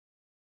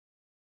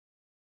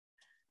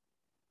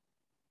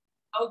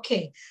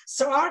Okay,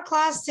 so our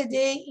class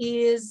today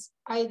is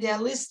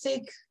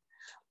idealistic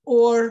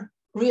or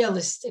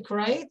realistic,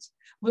 right?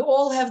 We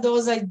all have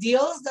those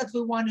ideals that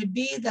we want to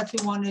be, that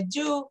we want to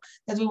do,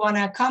 that we want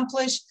to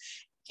accomplish.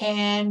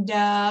 And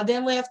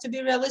then we have to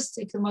be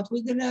realistic. And what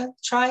we're going to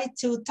try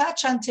to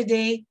touch on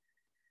today,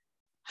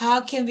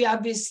 how can we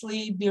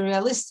obviously be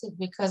realistic?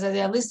 Because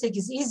idealistic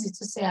is easy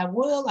to say, I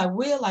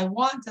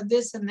want, and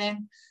this, and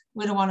then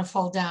we don't want to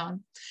fall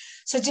down.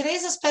 So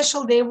today's a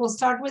special day. We'll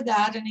start with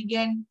that. And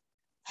again,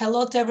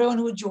 hello to everyone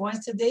who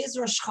joins. Today is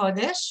Rosh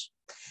Chodesh.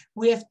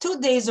 We have 2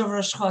 days of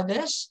Rosh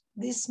Chodesh.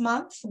 This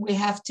month, we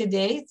have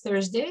today,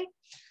 Thursday,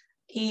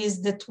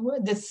 is the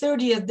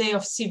 30th day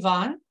of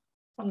Sivan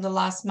from the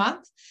last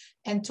month.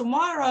 And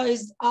tomorrow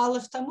is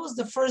Aleph Tammuz,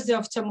 the first day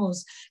of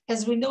Tammuz.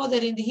 As we know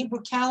that in the Hebrew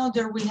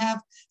calendar, we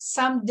have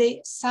some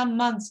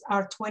months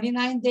are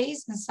 29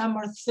 days and some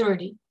are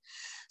 30.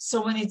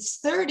 So when it's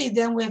 30,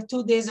 then we have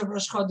 2 days of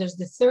Rosh Chodesh,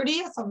 the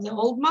 30th of the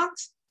old month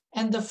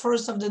and the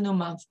first of the new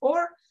month.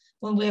 Or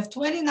when we have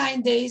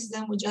 29 days,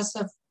 then we just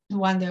have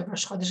 1 day of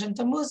Rosh Chodesh and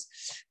Tammuz.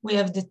 We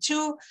have the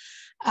 2.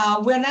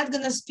 We're not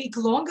going to speak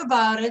long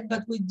about it,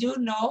 but we do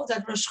know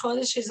that Rosh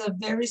Chodesh is a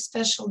very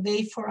special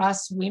day for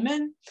us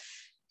women.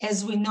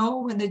 As we know,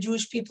 when the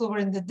Jewish people were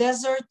in the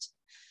desert,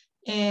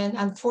 and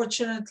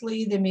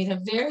unfortunately, they made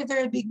a very,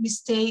 very big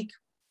mistake.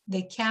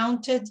 They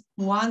counted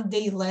 1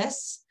 day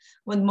less.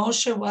 When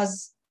Moshe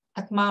was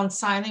at Mount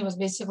Sinai, he was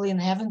basically in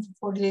heaven for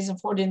 40 days and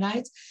 40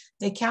 nights.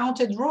 They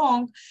counted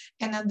wrong.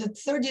 And on the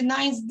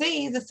 39th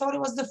day, they thought it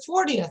was the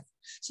 40th.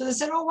 So they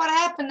said, oh, what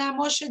happened? Now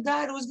Moshe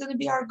died. Who's going to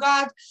be our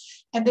God?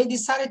 And they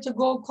decided to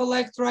go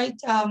collect,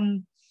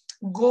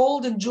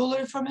 gold and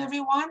jewelry from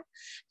everyone.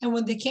 And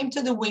when they came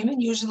to the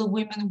women, usually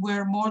women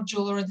wear more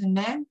jewelry than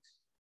men.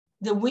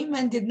 The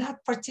women did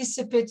not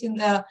participate in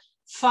the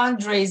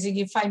fundraising,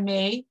 if I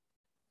may,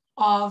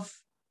 of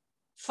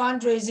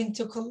fundraising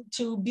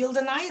to build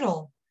an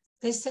idol.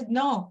 They said,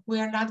 no, we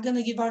are not going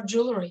to give our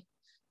jewelry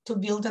to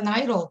build an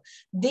idol.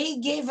 They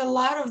gave a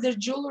lot of their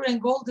jewelry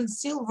and gold and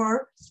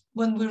silver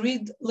when we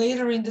read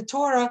later in the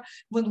Torah,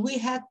 when we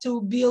had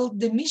to build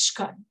the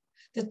Mishkan,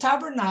 the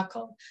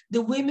tabernacle.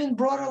 The women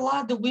brought a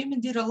lot. The women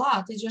did a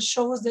lot. It just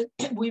shows that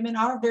women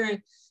are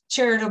very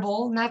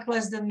charitable, not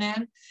less than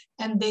men,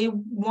 and they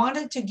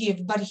wanted to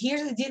give. But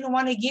here they didn't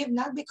want to give,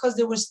 not because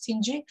they were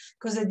stingy,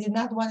 because they did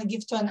not want to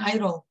give to an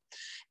idol.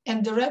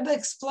 And the Rebbe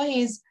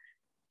explains,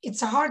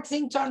 it's a hard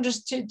thing to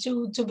understand,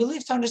 to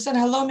believe, to understand.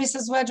 Hello,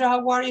 Mrs. Wedger,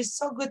 how are you?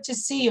 So good to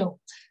see you.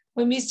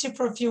 We missed you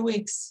for a few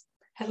weeks.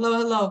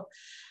 Hello.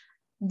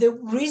 The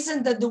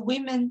reason that the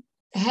women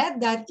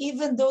had that,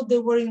 even though they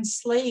were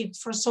enslaved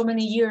for so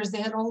many years,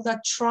 they had all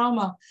that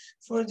trauma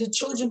for the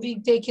children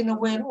being taken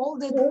away and all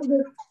the things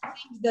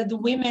that the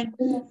women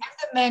and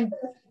the men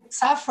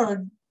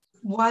suffered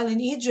while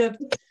in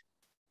Egypt.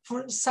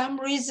 For some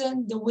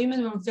reason, the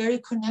women were very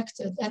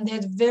connected and they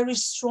had very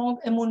strong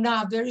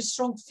emunah, very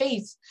strong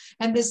faith.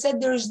 And they said,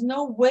 there is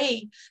no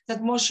way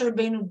that Moshe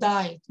Rabbeinu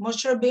died.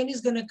 Moshe Rabbeinu is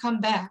going to come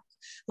back.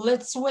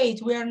 Let's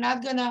wait. We are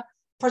not going to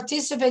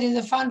participate in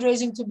the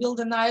fundraising to build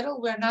an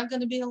idol. We're not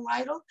going to build an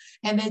idol.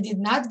 And they did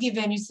not give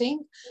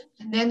anything.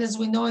 And then, as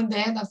we know in the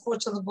end,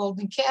 unfortunately, the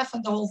golden calf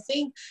and the whole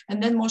thing.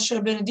 And then Moshe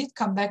Rabbeinu did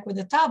come back with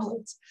the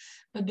tablets.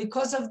 But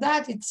because of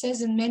that, it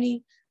says in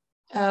many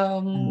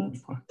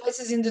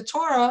places in the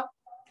Torah,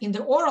 in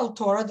the oral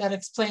Torah that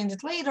explained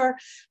it later,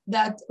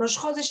 that Rosh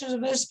Chodesh is a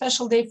very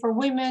special day for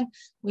women.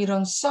 We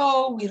don't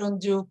sew, we don't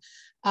do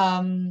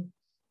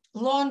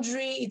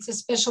laundry. It's a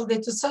special day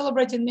to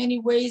celebrate in many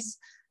ways.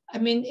 I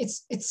mean,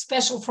 it's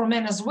special for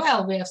men as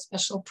well. We have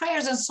special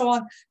prayers and so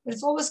on, but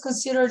it's always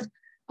considered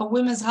a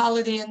women's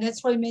holiday. And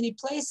that's why many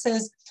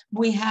places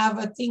we have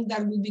a thing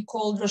that will be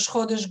called Rosh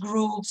Chodesh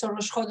groups or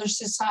Rosh Chodesh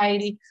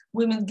society.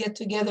 Women get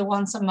together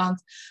once a month.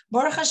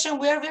 Baruch Hashem,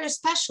 we are very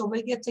special.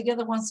 We get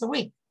together once a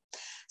week.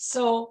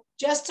 So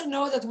just to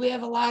know that we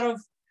have a lot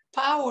of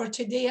power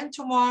today and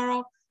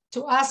tomorrow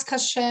to ask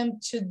Hashem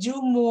to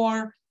do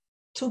more,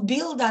 to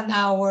build on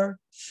our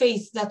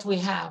faith that we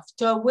have,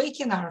 to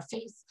awaken our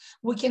faith.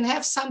 We can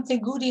have something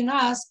good in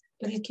us,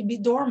 but it can be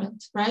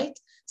dormant, right?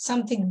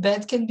 Something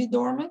bad can be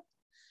dormant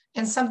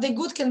and something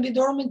good can be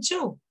dormant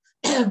too.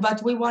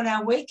 But we want to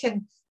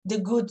awaken the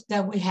good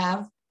that we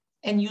have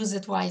and use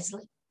it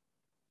wisely.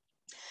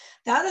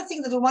 The other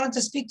thing that we wanted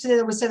to speak today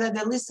that we said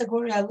idealistic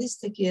or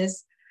realistic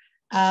is,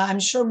 I'm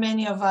sure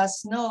many of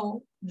us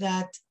know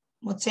that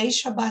Motzei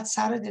Shabbat,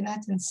 Saturday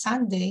night and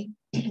Sunday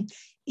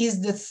is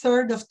the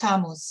 3rd of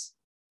Tammuz.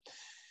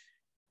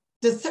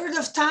 The 3rd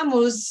of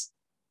Tammuz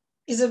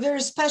is a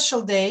very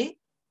special day.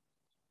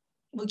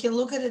 We can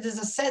look at it as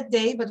a sad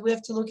day, but we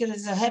have to look at it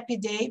as a happy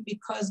day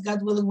because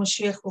God willing,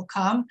 Mashiach will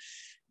come.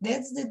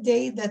 That's the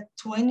day that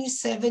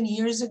 27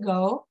 years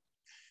ago,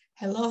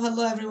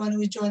 hello everyone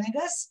who is joining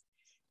us,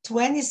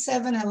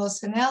 27, hello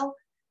Sanel,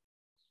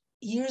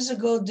 years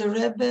ago, the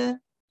Rebbe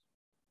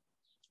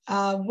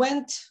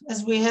went,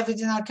 as we have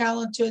it in our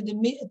calendar,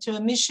 to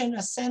a mission,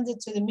 ascended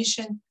to the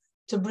mission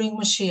to bring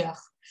Mashiach.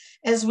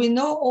 As we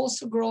know,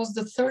 also grows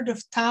the 3rd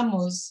of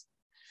Tammuz.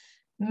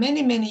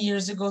 many, many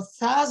years ago,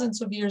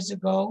 thousands of years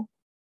ago,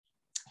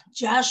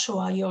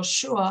 Joshua,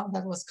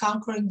 that was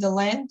conquering the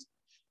land,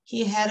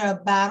 he had a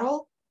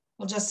battle.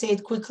 I'll just say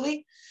it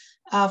quickly.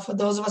 For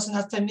those of us who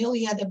are not familiar,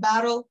 he had a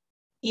battle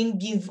in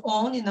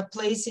Givon, in a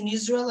place in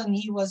Israel, and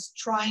he was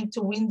trying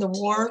to win the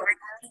war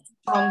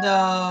from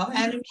the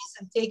enemies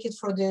and take it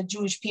for the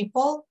Jewish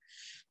people.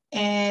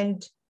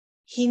 And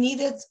he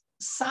needed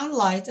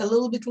sunlight a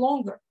little bit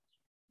longer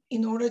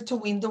in order to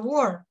win the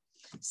war.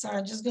 So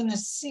I'm just going to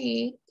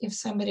see if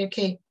somebody,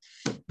 okay.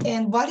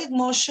 And what did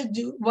Moshe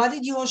do? What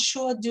did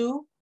Yoshua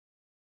do?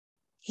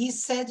 He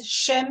said,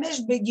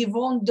 Shemesh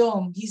begivon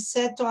dom. He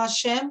said to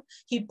Hashem,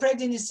 he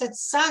prayed and he said,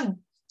 sun,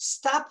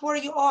 stop where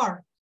you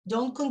are.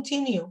 Don't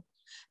continue.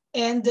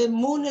 And the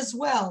moon as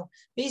well.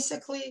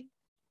 Basically,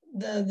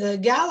 the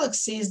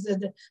galaxies,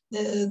 the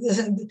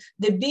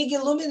big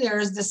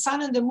illuminators, the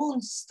sun and the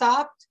moon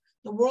stopped.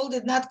 The world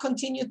did not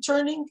continue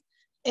turning.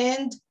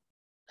 And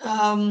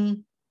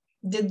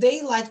the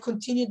daylight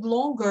continued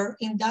longer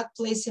in that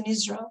place in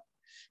Israel.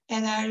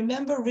 And I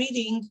remember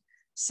reading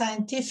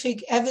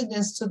scientific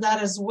evidence to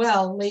that as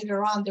well.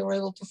 Later on, they were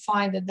able to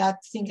find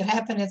that thing had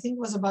happened. I think it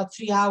was about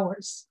 3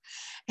 hours.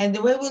 And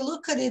the way we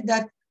look at it,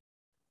 that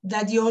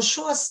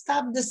Yoshua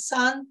stopped the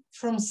sun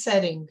from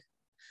setting.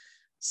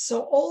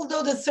 So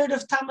although the 3rd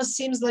of Tammuz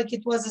seems like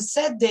it was a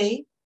sad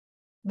day,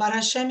 but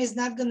Hashem is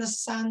not going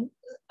to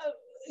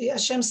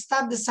Hashem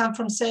stopped the sun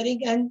from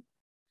setting, and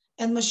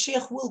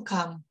Mashiach will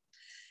come.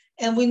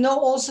 And we know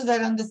also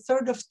that on the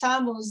 3rd of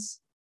Tammuz,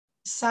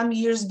 some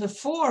years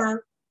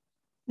before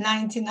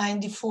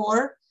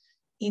 1994,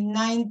 I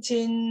think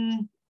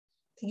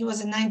it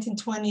was in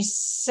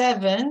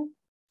 1927,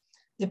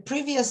 the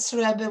previous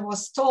Rebbe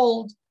was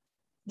told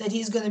that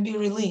he's going to be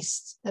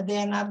released, that they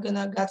are not going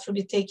to, God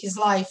forbid, take his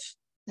life.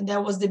 And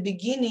that was the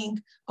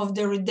beginning of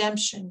the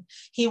redemption.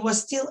 He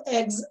was still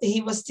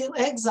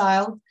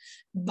exiled,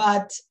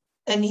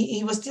 and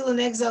he was still in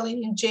exile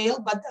in jail,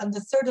 but on the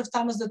 3rd of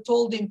Tammuz, they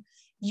told him,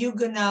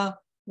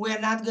 we're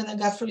not gonna,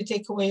 God forbid,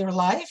 take away your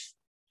life.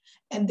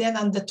 And then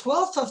on the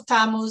 12th of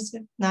Tammuz,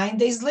 9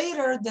 days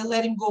later, they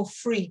let him go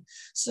free.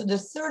 So the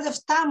 3rd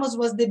of Tammuz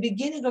was the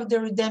beginning of the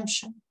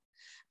redemption.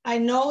 I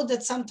know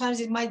that sometimes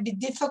it might be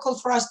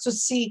difficult for us to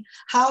see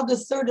how the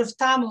 3rd of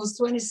Tammuz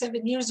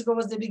 27 years ago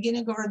was the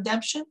beginning of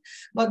redemption,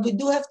 but we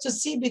do have to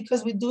see,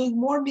 because we're doing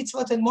more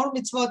mitzvot and more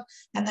mitzvot,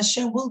 and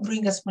Hashem will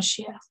bring us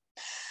Mashiach.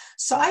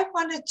 So I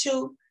wanted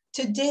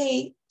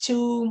today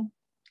to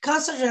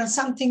concentrate on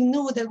something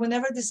new that we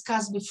never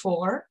discussed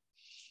before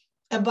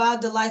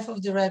about the life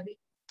of the Rebbe.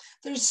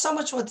 There's so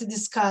much what to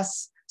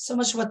discuss, so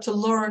much what to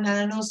learn, and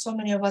I know so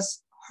many of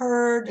us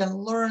heard and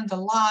learned a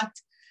lot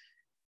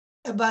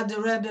about the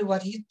Rebbe,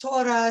 what he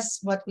taught us,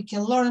 what we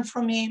can learn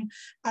from him.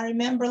 I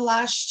remember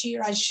last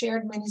year I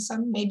shared,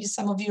 maybe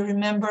some of you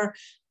remember,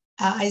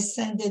 I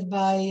sent it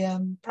by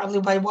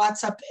probably by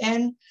WhatsApp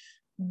and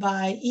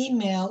by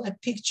email, a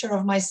picture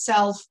of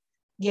myself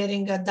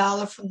getting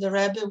 $1 from the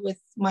Rebbe with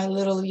my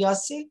little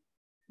Yossi,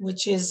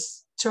 which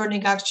is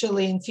turning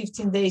actually in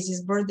 15 days.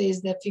 His birthday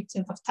is the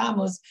 15th of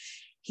Tammuz.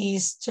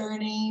 He's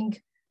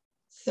turning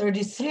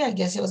 33, I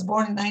guess. He was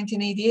born in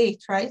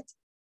 1988, right?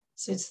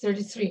 So it's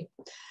 33.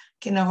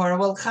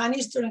 Well,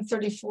 Khani's turning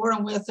 34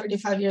 and we're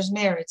 35 years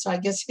married. So I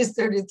guess he's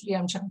 33.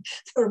 I'm trying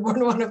to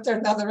born one after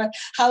another, right?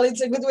 How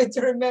it's a good way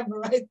to remember,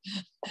 right?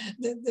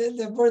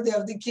 The birthday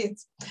of the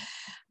kids.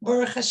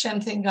 Baruch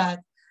Hashem, thank God.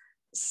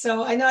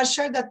 So I know I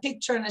shared that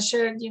picture and I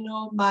shared,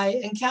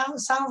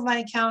 some of my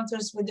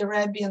encounters with the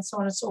Rebbe and so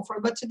on and so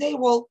forth. But today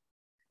we'll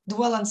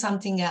dwell on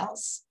something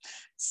else,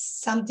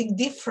 something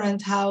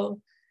different, how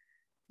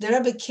the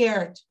Rebbe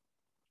cared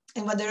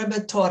and what the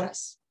Rebbe taught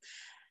us.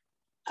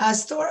 A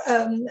story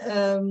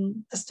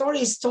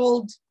is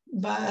told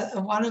by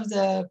one of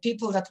the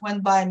people that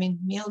went by,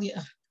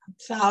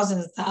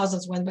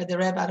 thousands went by the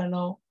Rebbe. I don't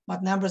know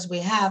what numbers we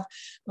have,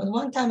 but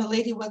one time a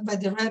lady went by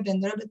the Rebbe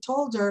and the Rebbe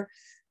told her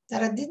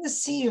that I didn't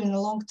see you in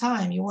a long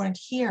time, you weren't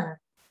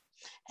here.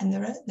 And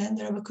then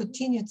the Rebbe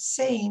continued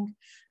saying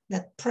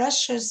that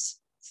precious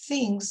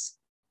things,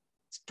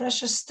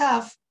 precious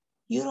stuff,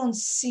 you don't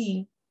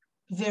see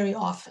very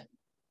often.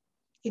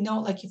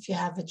 Like if you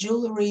have a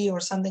jewelry or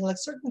something, like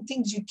certain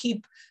things you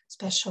keep,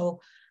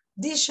 special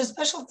dishes,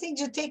 special things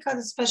you take out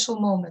of special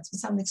moments,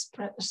 something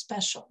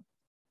special.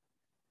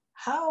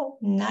 How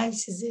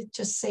nice is it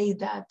to say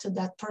that to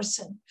that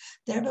person?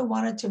 The Rebbe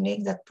wanted to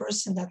make that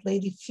person, that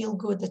lady, feel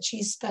good, that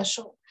she's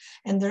special.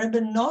 And the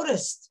Rebbe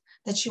noticed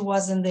that she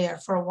wasn't there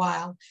for a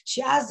while.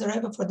 She asked the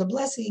Rebbe for the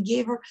blessing he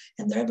gave her,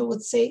 and the Rebbe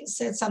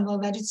said something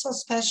like that. It's so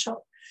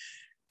special.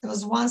 There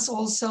was once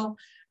also,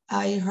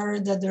 I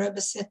heard that the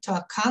Rebbe said to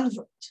a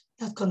convert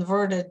that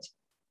converted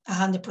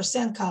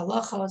 100%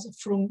 Ka'alacha, was a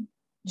frum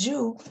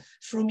Jew,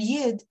 frum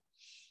Yid.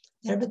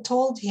 The Rebbe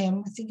told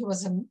him, I think it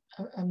was a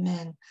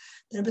man,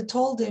 the Rebbe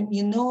told him,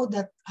 you know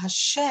that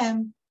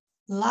Hashem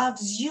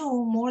loves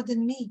you more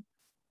than me.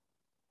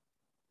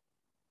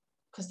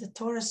 Because the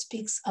Torah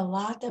speaks a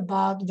lot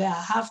about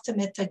ve'ahavta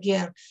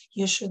metager,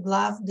 you should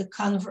love the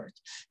convert.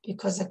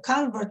 Because a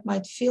convert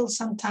might feel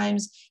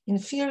sometimes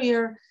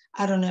inferior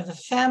I don't have a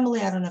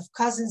family. I don't have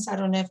cousins. I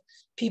don't have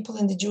people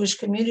in the Jewish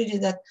community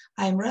that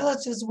I'm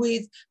relatives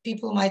with.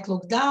 People might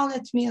look down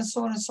at me and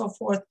so on and so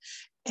forth.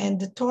 And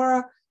the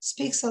Torah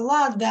speaks a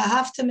lot.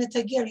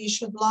 You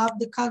should love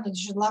the convert.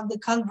 You should love the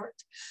convert.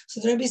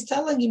 So the Rebbe is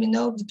telling him,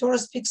 the Torah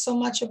speaks so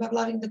much about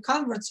loving the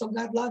convert. So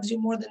God loves you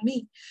more than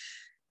me.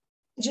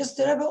 Just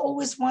the Rebbe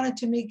always wanted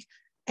to make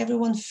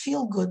everyone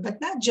feel good, but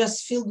not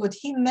just feel good.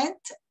 He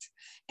meant it.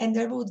 And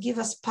the Rebbe would give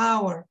us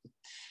power.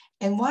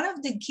 And one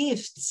of the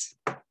gifts,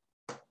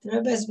 the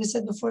Rebbe, as we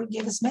said before,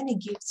 gave us many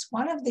gifts.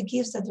 One of the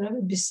gifts that the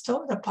Rebbe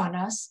bestowed upon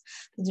us,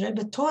 that the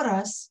Rebbe taught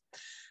us,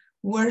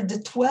 were the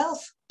 12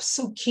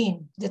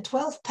 psukim, the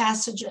 12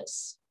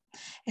 passages.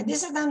 And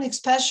this is something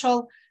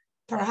special.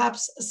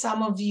 Perhaps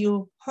some of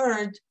you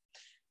heard,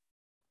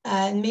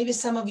 and maybe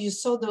some of you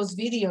saw those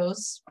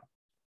videos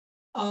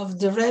of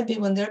the Rebbe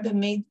when the Rebbe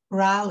made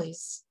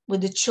rallies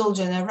with the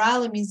children. A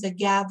rally means a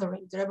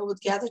gathering. The Rebbe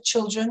would gather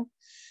children.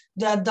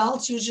 The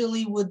adults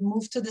usually would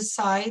move to the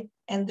side,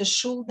 and the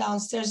shul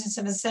downstairs in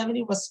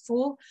 770 was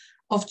full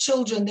of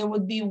children. There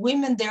would be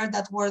women there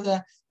that were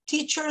the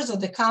teachers or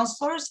the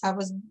counselors. I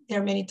was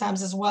there many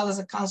times as well as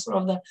a counselor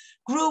of the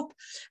group.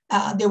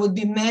 There would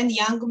be men,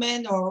 young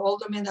men or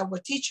older men that were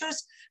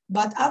teachers,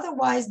 but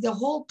otherwise the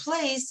whole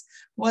place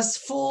was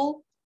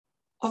full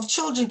of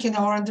children,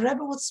 and the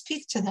Rebbe would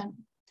speak to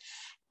them.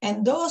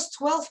 And those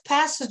 12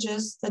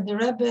 passages that the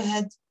Rebbe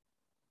had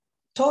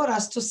taught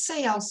us to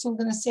say, I'm soon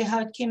going to say how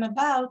it came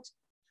about,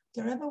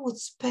 the Rebbe would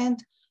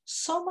spend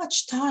so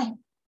much time.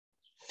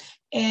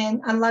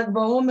 And unlike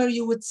Ba'omer,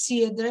 you would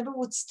see it, the Rebbe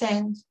would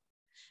stand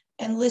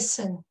and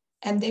listen.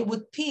 And they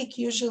would pick,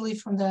 usually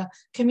from the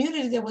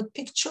community, they would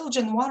pick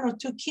children, 1 or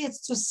 2 kids,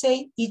 to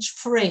say each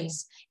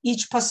phrase,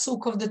 each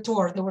pasuk of the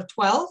Torah. There were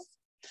 12,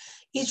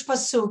 each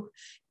pasuk.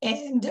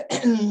 And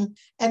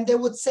they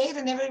would say it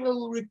and everyone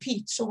will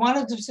repeat. So one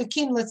of the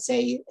psukim, is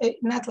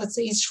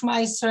Shema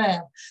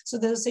Yisrael. So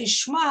they'll say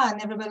Shema and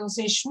everybody will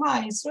say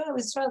Shema, Yisrael,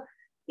 Yisrael.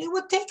 It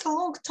would take a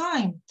long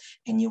time.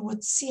 And you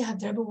would see how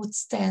the Rebbe would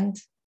stand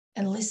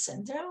and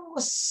listen. The Rebbe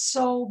was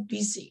so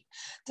busy.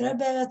 The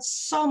Rebbe had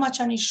so much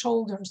on his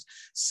shoulders,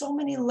 so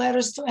many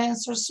letters to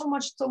answer, so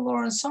much to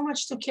learn, so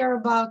much to care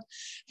about.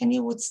 And he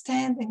would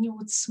stand and he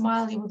would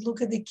smile. He would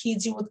look at the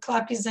kids. He would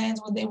clap his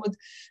hands when they would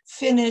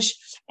finish.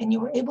 And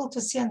you were able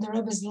to see on the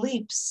Rebbe's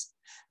lips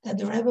that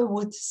the Rebbe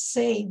would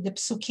say the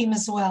psukim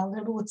as well. The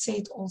Rebbe would say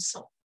it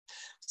also.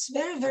 It's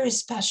very, very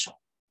special.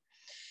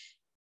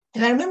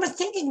 And I remember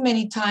thinking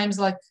many times,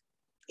 like,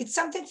 it's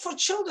something for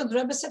children. The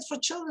Rebbe said for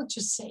children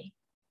to say.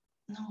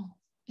 No,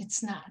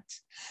 it's not.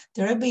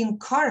 The Rebbe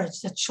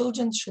encouraged that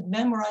children should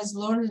memorize,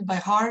 learn it by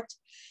heart.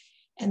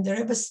 And the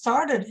Rebbe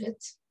started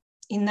it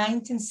in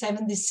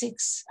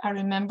 1976. I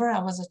remember I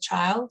was a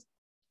child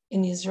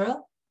in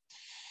Israel.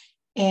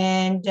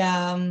 And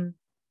the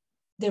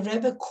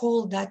Rebbe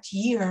called that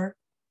year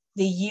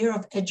the year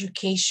of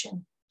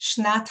education.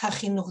 Shnat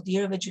HaChinuch, the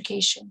year of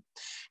education.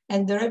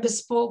 And the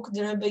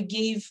Rebbe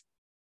gave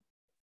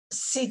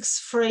 6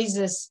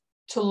 phrases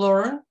to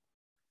learn.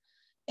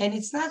 And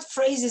it's not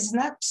phrases, it's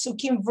not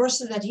psukim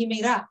verses that he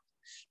made up.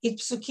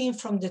 It's psukim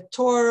from the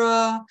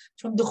Torah,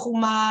 from the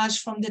Chumash,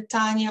 from the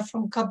Tanya,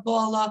 from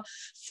Kabbalah,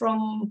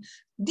 from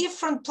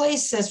different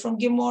places, from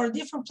Gemara,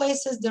 different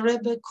places. The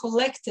Rebbe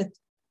collected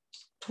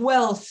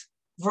 12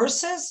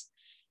 verses.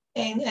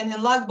 And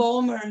in Lag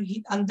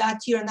BaOmer, on that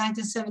year,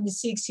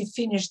 1976, he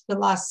finished the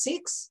last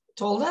 6,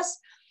 told us.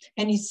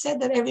 And he said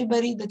that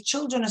everybody, the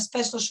children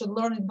especially, should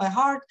learn it by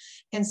heart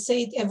and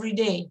say it every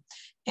day.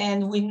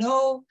 And we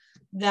know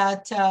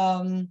that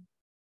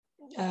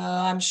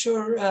I'm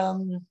sure,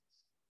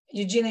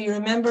 Eugenia, you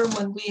remember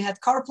when we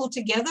had carpool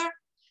together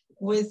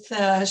with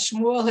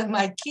Shmuel and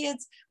my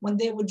kids, when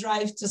they would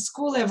drive to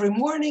school every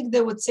morning,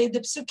 they would say the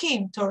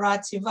psukim, Torah,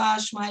 Tzivah,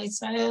 Shema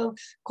Yisrael,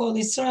 Kol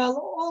Yisrael,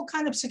 all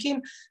kind of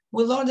psukim.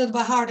 We learned it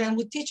by heart and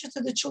we teach it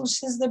to the children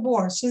since they're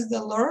born. Since they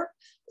learn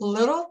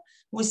little,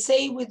 we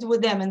say it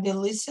with them and they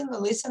listen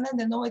and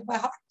they know it by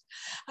heart.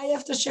 I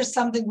have to share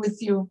something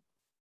with you.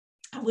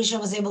 I wish I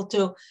was able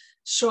to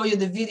show you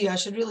the video. I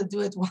should really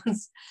do it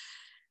once.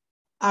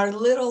 Our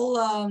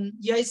little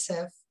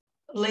Yosef,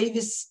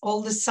 Levi's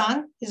oldest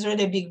son, he's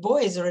already a big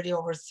boy, he's already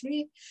over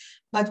 3.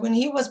 But when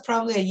he was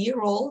probably a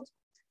year old,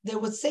 they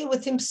would say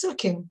with him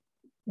psukim,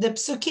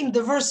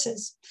 the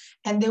verses.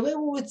 And the way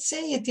we would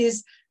say it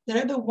is, the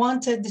Rebbe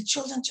wanted the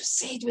children to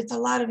say it with a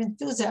lot of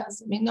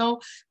enthusiasm. You know,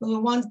 we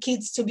want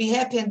kids to be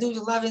happy and do it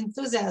with a lot of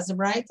enthusiasm,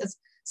 right? As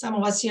some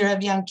of us here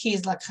have young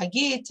kids like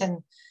Hagit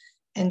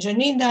and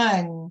Janina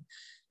and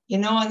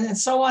and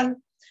so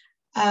on,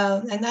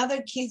 and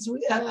other kids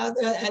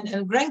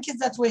and grandkids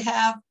that we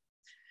have.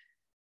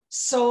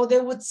 So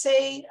they would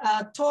say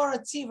Torah,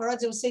 Tziva,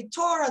 they would say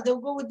Torah, they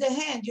would go with the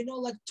hand,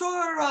 like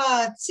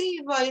Torah,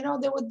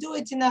 Tziva, they would do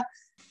it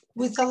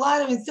with a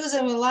lot of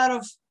enthusiasm, a lot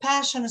of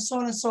passion, and so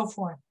on and so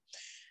forth.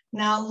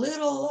 Now,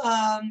 little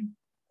how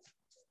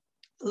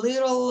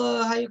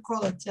you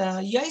call it,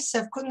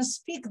 Yosef couldn't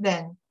speak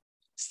then.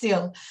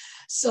 still.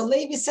 So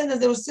Levi sent us,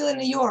 they were still in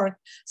New York.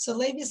 So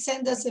Levi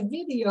sent us a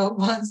video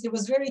once. It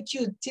was very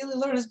cute. Till he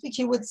learned to speak,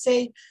 he would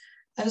say,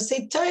 I would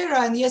say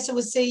Torah, and Yosef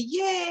would say,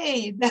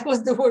 yay. That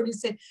was the word he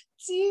said.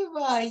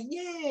 Tziva,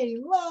 yay,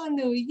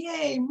 Lanu,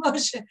 yay,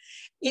 Moshe.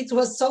 It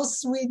was so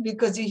sweet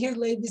because you hear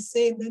Levi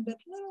saying that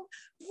little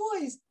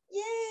voice,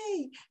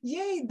 yay,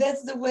 yay.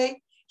 That's the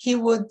way he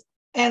would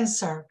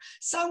answer.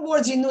 Some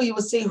words you knew, he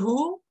would say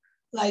who,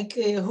 like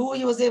who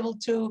he was able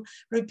to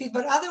repeat,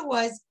 but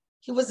otherwise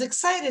he was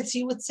excited. So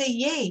he would say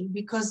yay,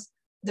 because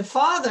the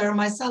father,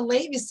 my son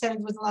Levi, said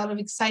it with a lot of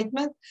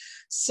excitement.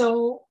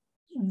 So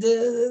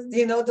the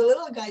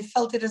little guy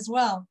felt it as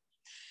well.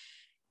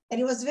 And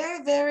it was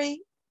very,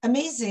 very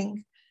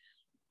amazing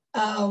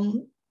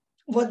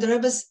what the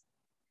Rebbe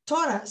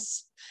taught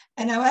us.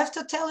 And I have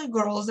to tell you,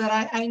 girls,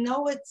 that I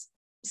know it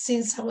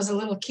since I was a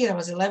little kid. I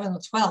was 11 or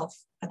 12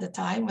 at the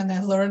time when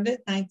I learned it,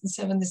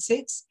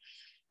 1976.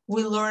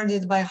 We learned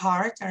it by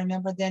heart. I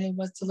remember then it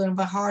was to learn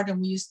by heart,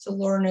 and we used to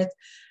learn it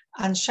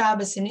on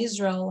Shabbos in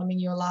Israel. I mean,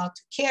 you're allowed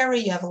to carry.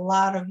 You have a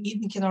lot of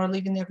Eden can or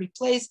live in every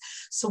place.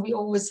 So we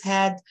always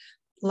had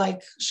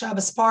like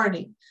Shabbos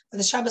party. But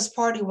the Shabbos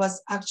party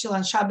was actually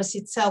on Shabbos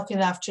itself in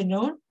the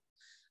afternoon,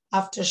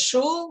 after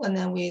shul, and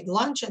then we'd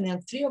lunch, and then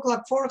 3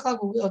 o'clock, 4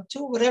 o'clock, or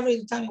 2, whatever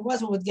time it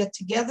was, we would get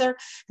together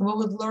and we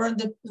would learn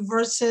the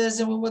verses,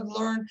 and we would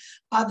learn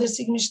other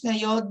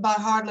Mishnayot by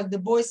heart, like the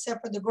boys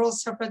separate, the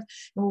girls separate,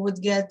 and we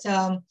would get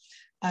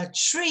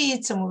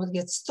treats, and we would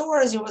get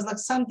stories. It was like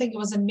something, it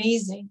was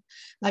amazing.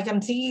 Like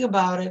I'm thinking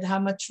about it, how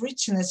much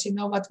richness,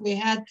 what we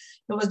had.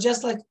 It was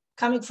just like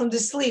coming from the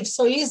sleeve,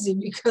 so easy,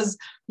 because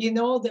the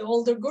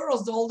older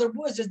girls, the older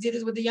boys just did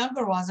it with the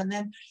younger ones, and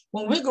then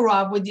when we grew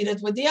up, we did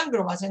it with the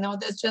younger ones.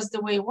 That's just the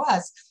way it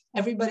was.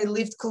 Everybody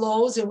lived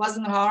close. It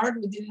wasn't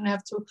hard. We didn't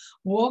have to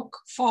walk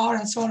far,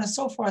 and so on and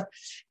so forth.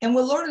 And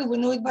we learned it. We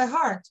knew it by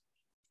heart.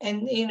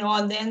 And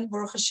and then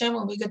Baruch Hashem,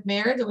 when we got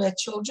married and we had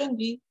children,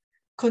 we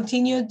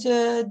continued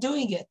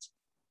doing it.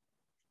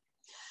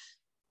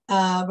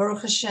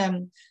 Baruch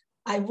Hashem.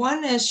 I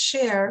want to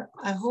share.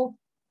 I hope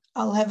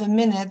I'll have a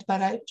minute,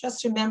 but I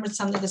just remembered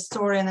some of the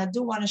story, and I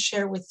do want to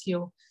share with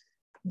you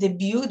the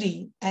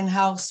beauty and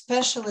how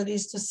special it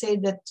is to say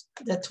that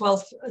the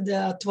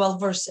 12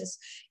 verses.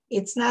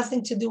 It's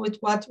nothing to do with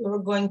what we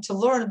were going to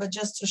learn, but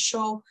just to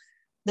show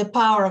the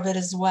power of it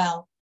as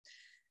well.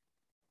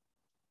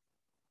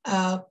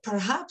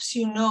 Perhaps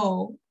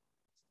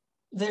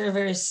very,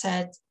 very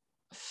sad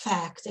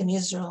fact in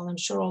Israel. I'm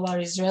sure all our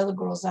Israeli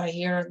girls are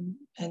here,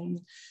 and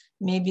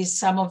maybe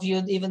some of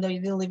you, even though you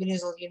didn't live in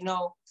Israel,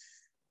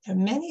 there are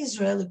many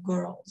Israeli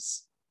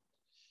girls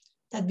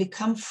that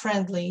become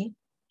friendly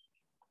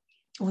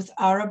with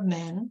Arab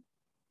men.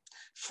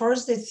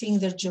 First, they think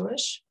they're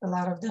Jewish. A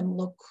lot of them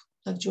look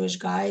like Jewish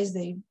guys.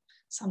 They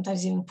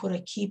sometimes even put a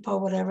kippah or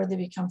whatever. They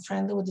become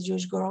friendly with the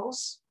Jewish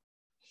girls.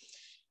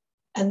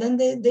 And then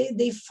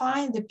they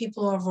find that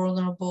people are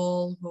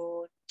vulnerable,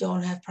 who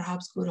don't have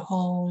perhaps good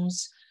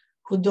homes,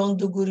 who don't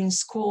do good in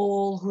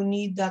school, who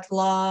need that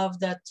love,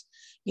 that,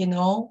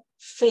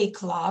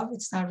 fake love.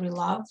 It's not real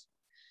love.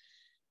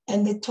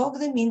 And they talk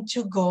them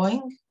into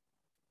going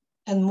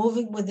and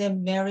moving with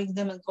them, marrying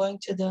them, and going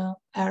to the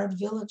Arab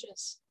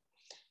villages.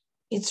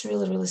 It's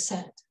really, really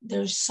sad.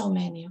 There's so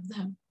many of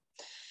them.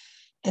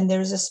 And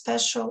there's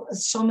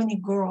so many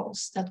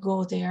girls that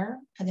go there,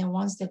 and then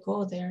once they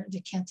go there, they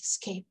can't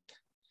escape.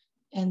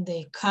 And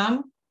they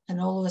come, and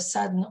all of a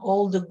sudden,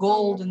 all the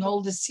gold and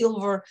all the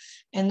silver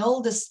and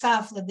all the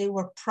stuff that they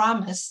were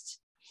promised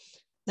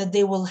that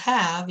they will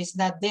have is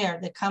not there.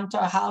 They come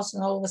to a house,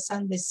 and all of a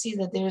sudden they see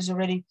that there's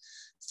already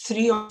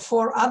 3 or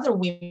 4 other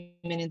women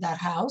in that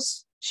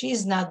house. She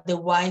is not the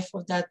wife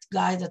of that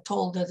guy that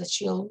told her that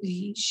she'll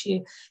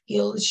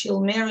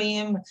marry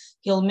him.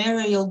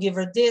 He'll give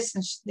her this,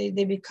 and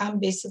they become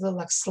basically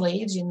like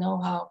slaves. You know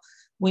how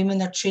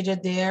women are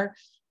treated there,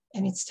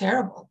 and it's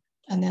terrible.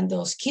 And then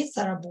those kids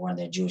that are born,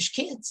 they're Jewish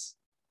kids,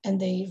 and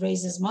they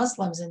raise as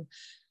Muslims, and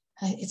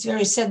it's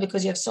very sad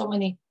because you have so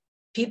many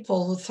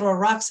people who throw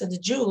rocks at the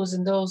Jews,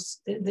 and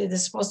they're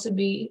supposed to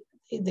be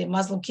the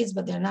Muslim kids,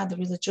 but they're not. They're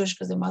really Jewish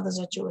because their mothers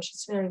are Jewish.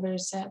 It's very, very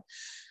sad.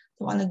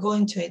 I want to go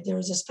into it. There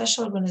is a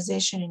special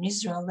organization in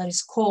Israel that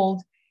is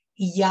called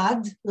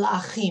Yad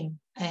La'achim,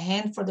 a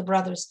hand for the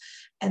brothers.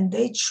 And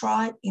they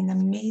try in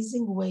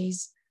amazing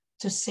ways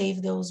to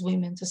save those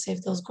women, to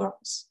save those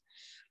girls.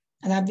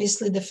 And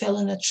obviously they fell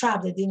in a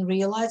trap. They didn't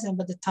realize, and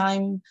by the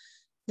time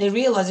they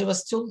realized, it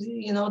was too,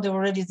 they were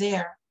already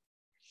there.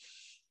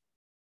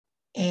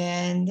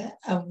 And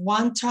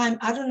one time,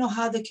 I don't know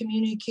how they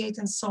communicate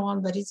and so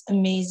on, but it's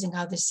amazing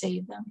how they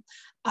save them.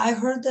 I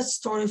heard that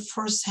story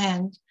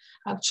firsthand,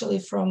 actually,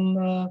 from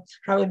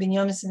Rabbi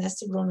Binyamin and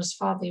Esther Groner's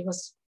father. He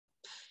was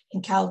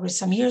in Calgary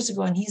some years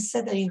ago, and he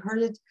said that he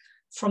heard it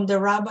from the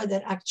rabbi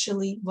that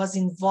actually was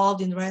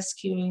involved in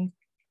rescuing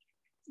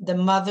the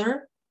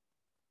mother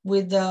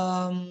with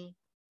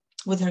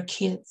her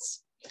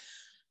kids.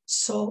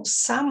 So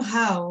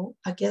somehow,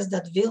 I guess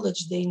that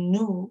village, they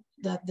knew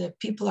that the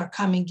people are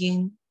coming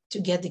in to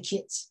get the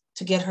kids,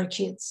 to get her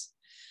kids.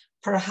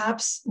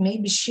 perhaps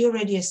maybe she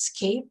already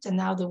escaped and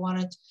now they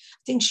wanted,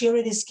 I think she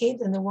already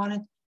escaped and they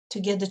wanted to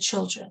get the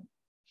children.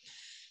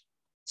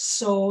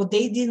 So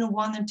they didn't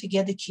want them to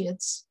get the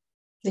kids.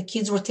 The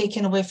kids were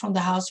taken away from the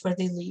house where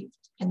they lived.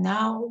 And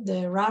now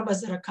the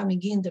rabbis that are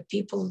coming in, the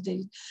people,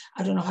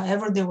 I don't know,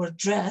 however they were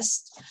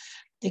dressed,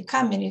 they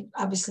come in,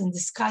 obviously in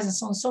disguise and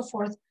so on and so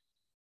forth.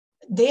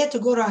 They had to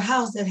go to a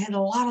house that had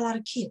a lot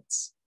of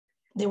kids.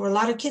 There were a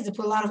lot of kids. They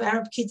put a lot of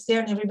Arab kids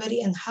there and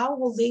everybody. And how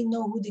will they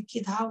know who the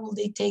kid, how will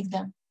they take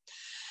them?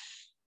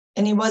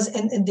 And it was,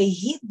 and they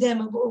hid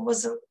them. It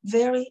was a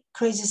very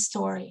crazy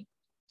story.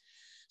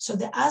 So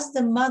they asked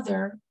the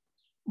mother,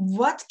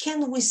 what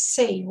can we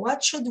say?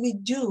 What should we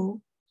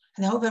do?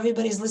 And I hope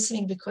everybody's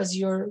listening because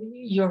your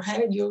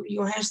hair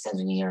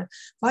stands in here.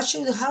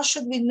 How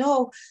should we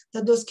know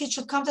that those kids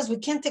should come to us? We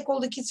can't take all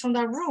the kids from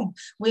that room.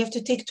 We have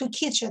to take 2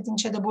 kids. I think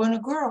she had a boy and a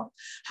girl.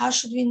 How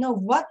should we know?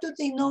 What do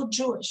they know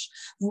Jewish?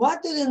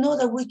 What do they know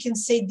that we can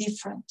say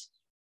different?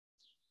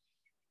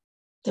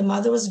 The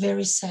mother was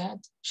very sad.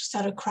 She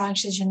started crying.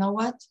 She said, you know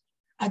what?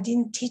 I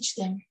didn't teach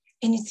them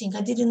anything.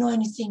 I didn't know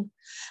anything.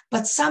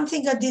 But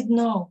something I did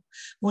know.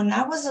 When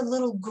I was a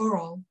little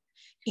girl,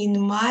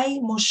 in my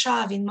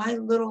moshav, in my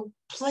little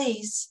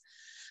place,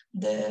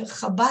 the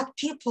Chabad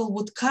people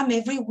would come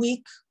every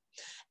week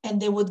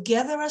and they would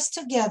gather us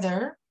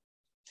together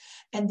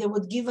and they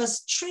would give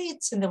us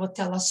treats and they would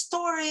tell us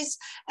stories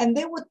and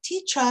they would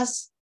teach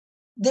us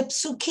the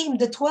psukim,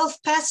 the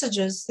 12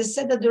 passages. They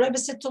said that the Rebbe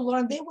said to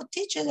learn, they would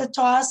teach it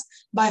to us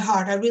by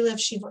heart. I really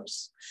have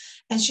shivers.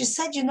 And she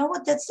said, you know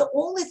what? That's the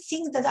only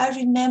thing that I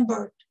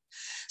remembered.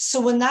 So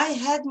when I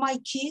had my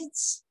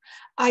kids,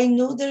 I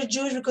knew they're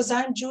Jewish because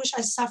I'm Jewish.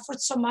 I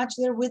suffered so much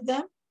there with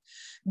them,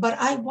 but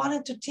I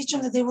wanted to teach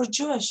them that they were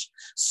Jewish.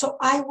 So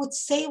I would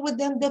say with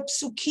them the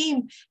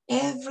psukim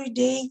every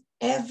day.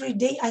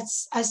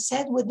 I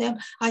said with them,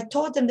 I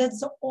taught them that's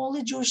the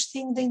only Jewish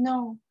thing they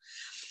know.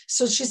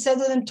 So she said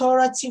to them,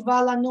 Torah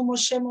tziva lanu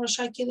Moshe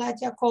Moshe Kilat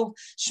Yaakov,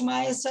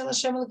 Shema Yisrael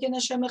Hashem Elokeinu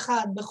Hashem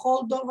Echad,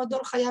 Bechol Dor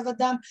Vador Chayav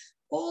Adam,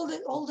 all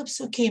the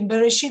psukim,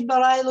 Bereshit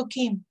bara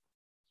Elokim.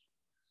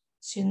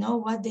 So you know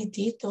what they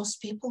did, those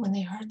people, when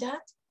they heard that?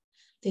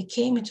 They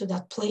came into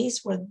that place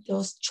where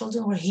those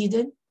children were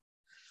hidden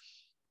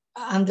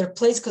on their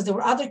place because there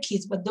were other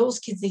kids, but those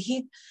kids they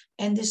hid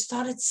and they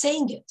started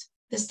saying it.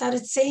 They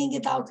started saying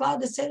it out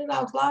loud. They said it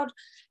out loud.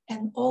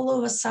 And all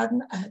of a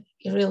sudden,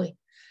 really,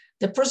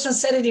 the person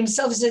said it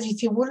himself. He said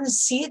if he wouldn't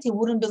see it, he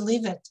wouldn't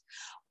believe it.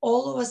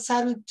 All of a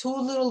sudden, 2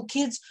 little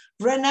kids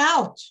ran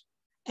out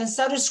and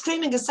started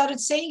screaming and started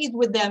saying it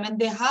with them. And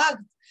they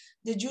hugged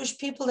the Jewish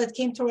people that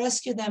came to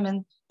rescue them,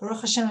 and Baruch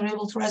Hashem were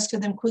able to rescue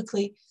them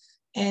quickly,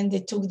 and they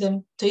took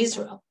them to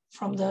Israel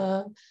from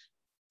the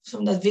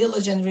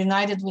village and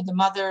reunited with the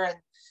mother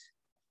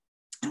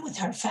and with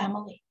her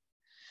family.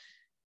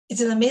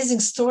 It's an amazing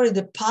story,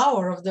 the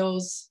power of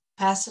those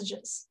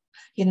passages.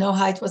 You know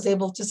how it was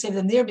able to save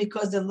them there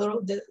because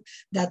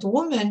that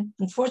woman,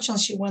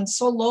 unfortunately, she went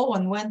so low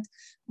and went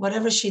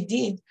whatever she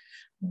did.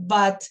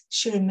 But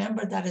she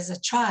remembered that as a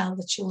child,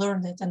 that she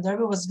learned it. And the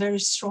Rebbe was very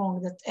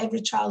strong, that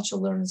every child should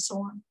learn and so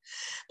on.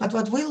 But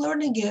what we're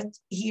learning it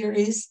here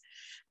is,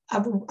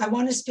 I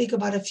want to speak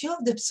about a few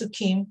of the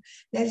psukim,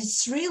 that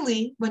it's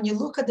really, when you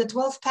look at the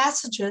 12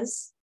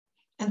 passages,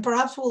 and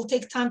perhaps we'll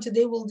take time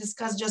today, we'll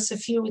discuss just a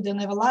few, we don't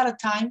have a lot of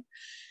time,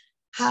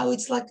 how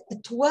it's like a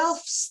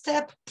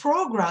 12-step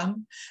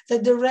program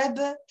that the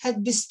Rebbe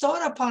had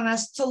bestowed upon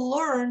us to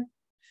learn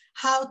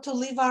how to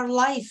live our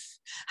life,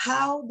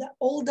 how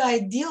all the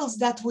ideals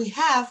that we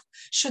have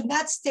should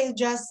not stay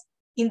just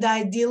in the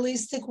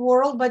idealistic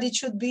world, but it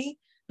should be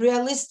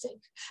realistic.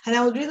 And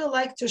I would really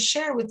like to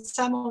share with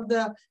some of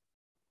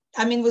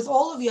with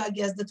all of you, I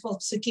guess, the 12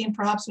 psukim,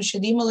 perhaps we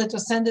should email it or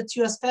send it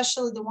to you,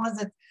 especially the ones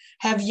that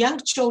have young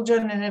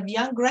children and have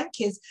young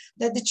grandkids,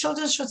 that the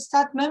children should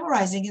start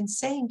memorizing and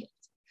saying it.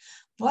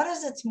 What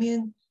does it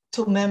mean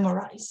to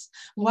memorize?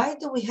 Why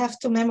do we have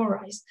to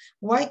memorize?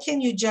 Why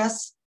can't you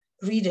just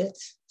read it?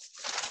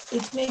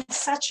 It makes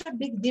such a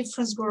big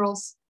difference,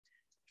 girls.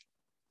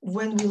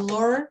 When we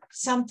learn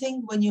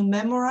something, when you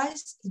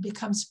memorize, it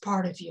becomes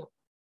part of you.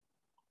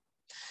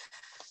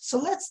 So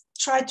let's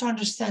try to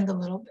understand a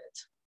little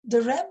bit.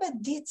 The Rebbe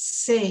did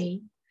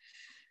say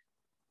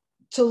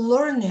to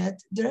learn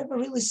it. The Rebbe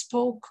really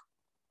spoke.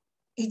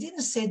 He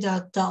didn't say the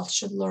adults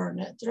should learn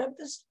it. The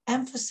Rebbe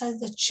emphasized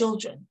the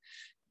children.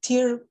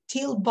 Til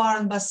bar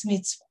and bas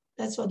mitzvah.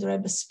 That's what the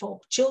Rebbe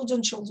spoke.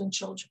 Children.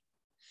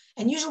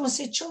 And usually when we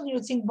say children,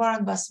 you think bar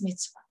and bas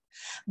mitzvah.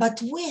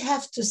 But we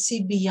have to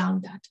see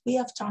beyond that. We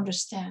have to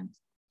understand.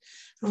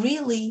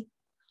 Really,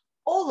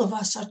 all of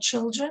us are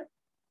children.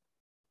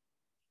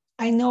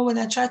 I know when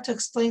I try to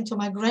explain to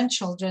my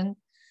grandchildren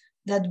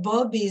that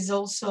Bobby is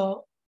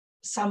also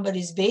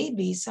somebody's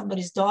baby,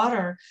 somebody's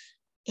daughter,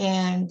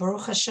 and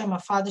Baruch Hashem, my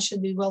father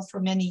should be well for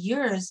many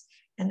years.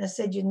 And I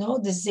said,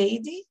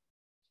 the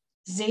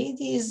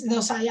Zaidi is,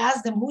 so I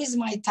asked them, who is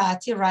my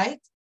tati, right?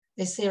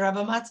 They say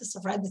Rabbi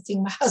Matusof, right? They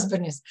think my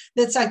husband is.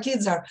 That's how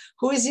kids are.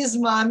 Who is his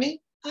mommy?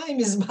 I'm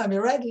his mommy,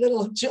 right?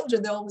 Little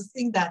children, they always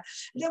think that.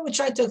 And then we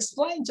try to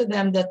explain to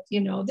them that,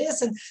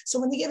 this. And so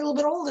when they get a little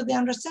bit older, they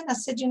understand. I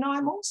said,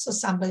 I'm also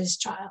somebody's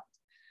child.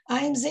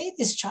 I am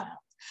Zaid's child,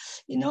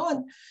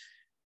 and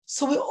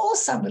so we're all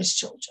somebody's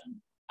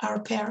children, our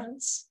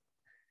parents.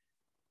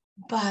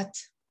 But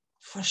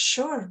for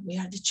sure, we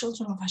are the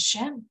children of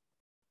Hashem.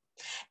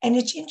 And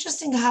it's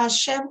interesting how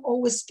Hashem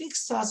always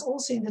speaks to us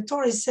also in the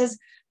Torah. It says,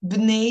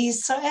 Bnei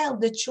Israel,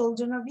 the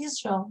children of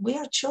Israel. We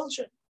are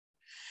children.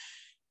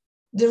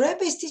 The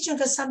Rebbe is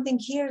teaching us something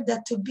here,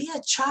 that to be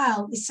a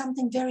child is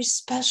something very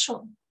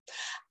special.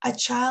 A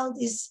child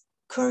is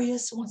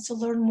curious, wants to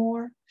learn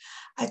more.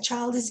 A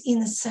child is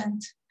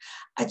innocent.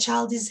 A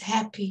child is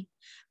happy.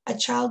 A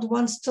child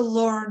wants to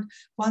learn,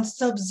 wants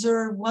to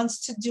observe, wants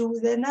to do.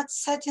 They're not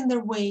set in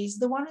their ways.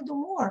 They want to do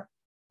more.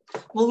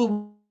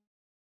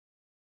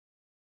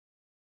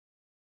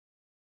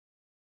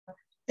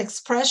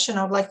 Expression,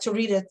 I would like to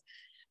read it.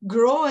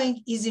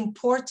 Growing is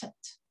important.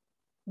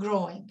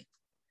 Growing.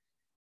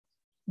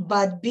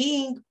 But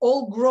being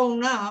all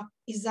grown up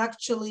is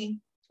actually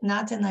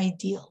not an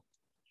ideal.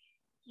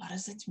 What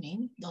does it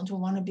mean? Don't we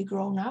want to be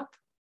grown up?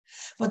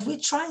 What we're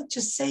trying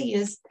to say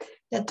is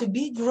that to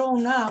be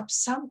grown up,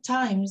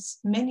 sometimes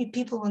many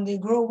people, when they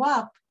grow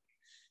up,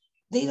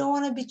 they don't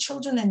want to be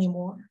children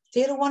anymore.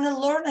 They don't want to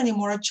learn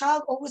anymore. A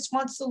child always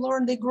wants to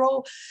learn. They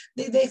grow,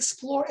 they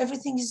explore,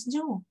 everything is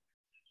new.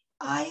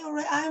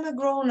 I'm a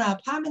grown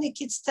up. How many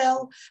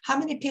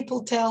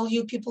people tell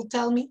you, people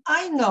tell me,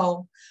 I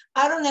know,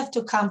 I don't have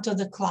to come to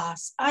the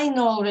class. I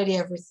know already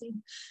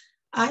everything.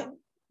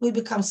 We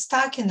become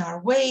stuck in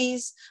our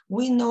ways.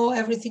 We know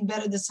everything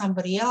better than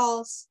somebody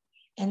else.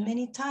 And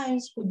many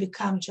times we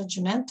become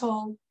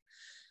judgmental.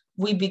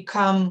 We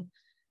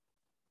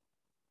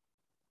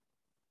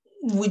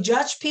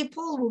judge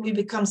people. We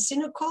become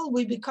cynical.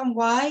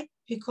 Why?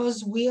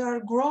 Because we are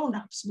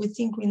grown-ups. We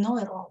think we know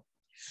it all.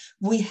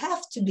 We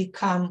have to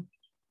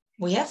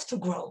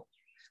grow.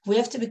 We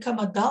have to become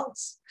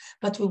adults,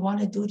 but we want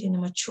to do it in a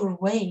mature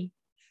way,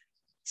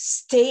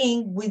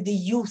 staying with the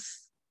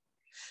youth.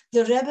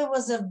 The Rebbe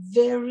was a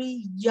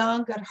very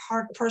young at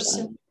heart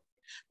person.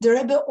 The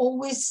Rebbe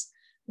always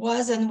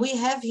was, and we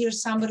have here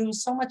somebody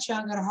who's so much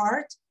young at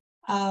heart.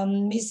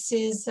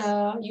 Mrs.,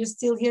 you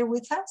still here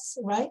with us,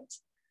 right?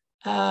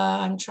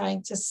 I'm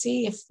trying to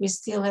see if we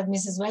still have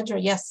Mrs. Wedger.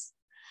 Yes.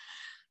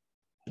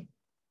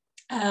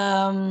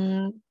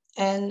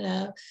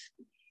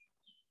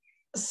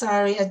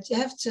 Sorry, I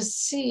have to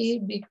see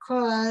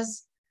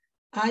because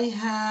I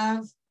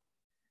have,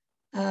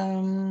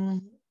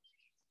 no,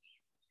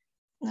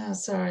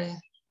 sorry.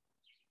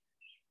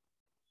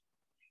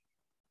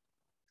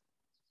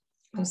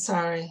 I'm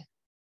sorry.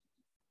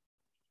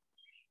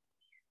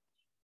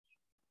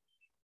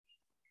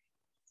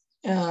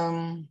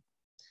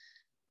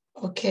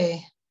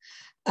 Okay.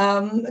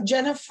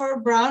 Jennifer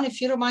Brown, if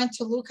you don't mind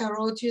to look, I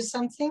wrote you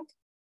something.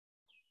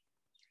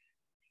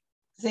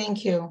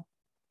 Thank you.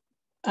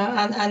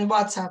 And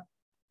WhatsApp.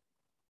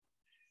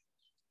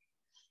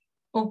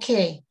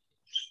 Okay.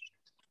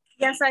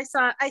 Yes, I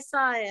saw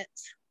it.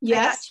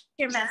 Yes. I got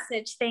your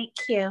message. Thank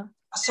you.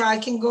 So I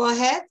can go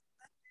ahead?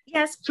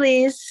 Yes,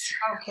 please.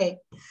 Okay.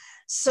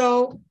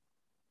 So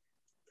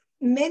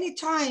many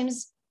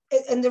times,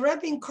 and the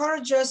Rebbe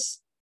encourages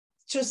us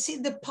to see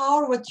the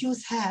power what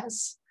youth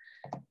has.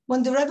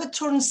 When the Rebbe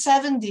turned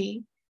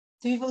 70,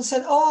 the people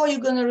said, oh, you're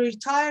going to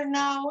retire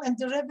now. And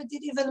the Rebbe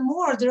did even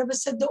more. The Rebbe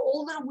said, the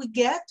older we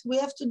get, we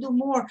have to do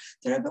more.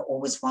 The Rebbe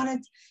always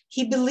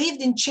he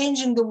believed in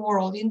changing the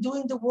world, in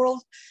doing the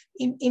world,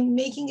 in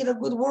making it a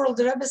good world.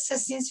 The Rebbe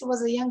says since he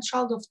was a young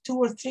child of 2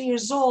 or 3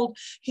 years old,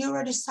 he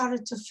already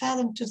started to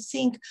fathom, to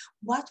think,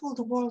 what will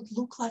the world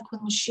look like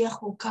when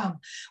Mashiach will come?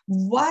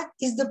 What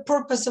is the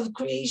purpose of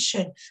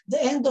creation?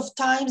 The end of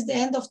times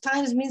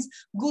means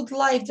good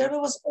life. The Rebbe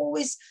was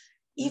always,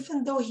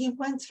 even though he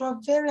went through a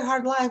very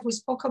hard life, we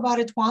spoke about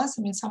it once.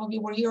 I mean, some of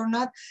you were here or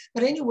not.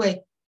 But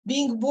anyway,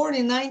 being born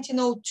in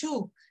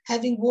 1902,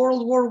 having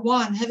World War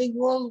I, having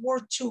World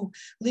War II,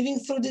 living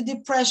through the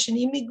Depression,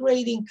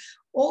 immigrating,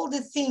 all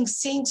the things,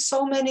 seeing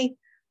so many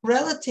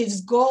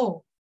relatives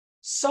go,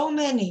 so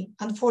many,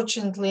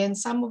 unfortunately. And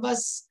some of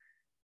us,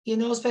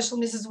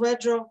 especially Mrs.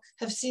 Wedrow,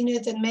 have seen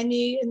it, and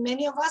many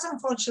of us,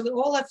 unfortunately,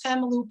 all have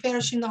family who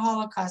perished in the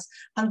Holocaust,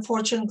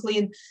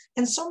 unfortunately,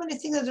 and so many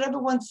things that the Rebbe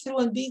went through,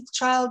 and being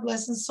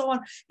childless and so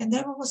on. And the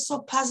Rebbe was so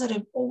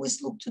positive,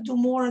 always looked to do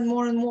more and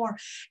more and more.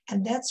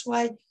 And that's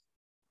why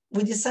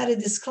we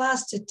decided this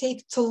class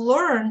to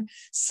learn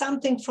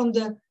something from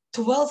the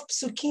 12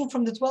 psukim,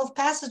 from the 12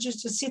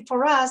 passages, to see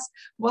for us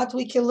what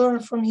we can learn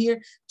from here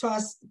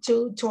to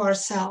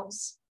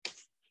ourselves.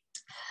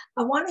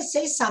 I want to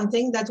say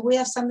something, that we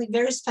have something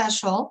very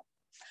special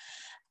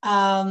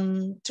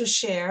to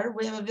share.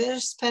 We have a very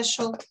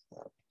special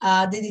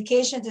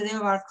dedication today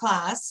of our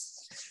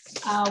class.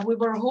 We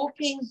were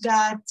hoping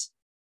that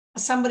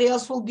somebody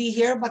else will be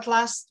here, but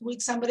last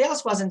week somebody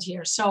else wasn't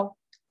here. So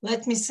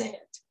let me say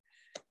it.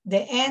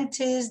 The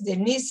aunties, the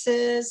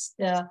nieces,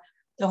 the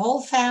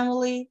whole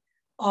family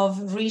of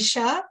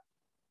Risha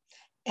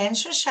and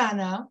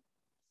Shoshana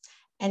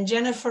and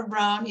Jennifer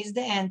Brown is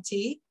the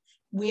auntie.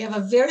 We have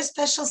a very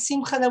special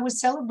simcha that we're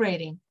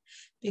celebrating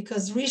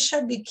because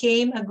Risha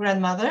became a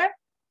grandmother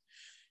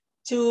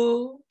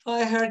to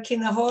her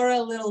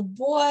kinahora little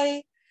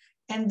boy,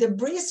 and the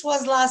bris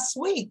was last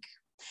week.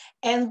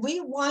 And we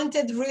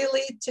wanted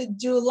really to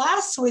do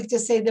last week to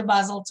say the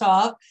Mazel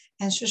Tov,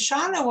 and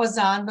Shoshana was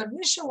on, but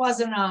Risha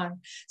wasn't on.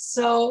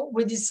 So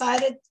we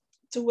decided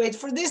to wait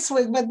for this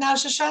week, but now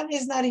Shoshana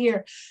is not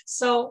here.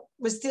 So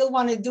we still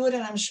want to do it,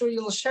 and I'm sure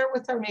you'll share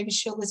with her. Maybe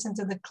she'll listen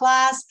to the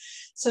class.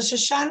 So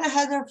Shoshana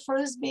had her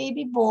first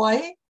baby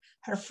boy,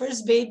 her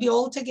first baby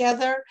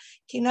altogether,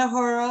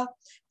 Kinahora,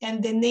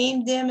 and they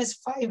named him,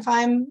 if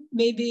I'm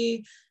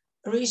maybe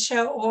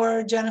Risha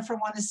or Jennifer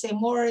want to say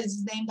more,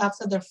 is named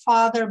after their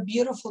father.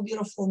 Beautiful,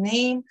 beautiful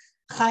name.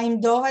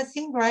 Chaim Dov, I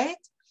think, right?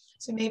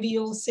 So maybe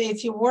you'll say a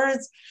few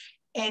words.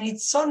 And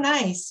it's so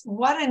nice.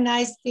 What a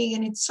nice thing.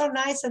 And it's so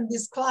nice in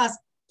this class.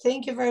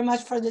 Thank you very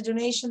much for the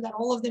donation that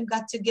all of them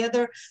got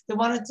together. They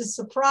wanted to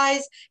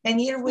surprise. And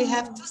here we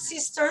have two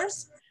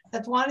sisters,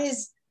 that one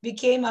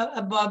became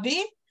a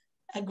Bobby,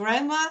 a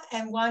grandma,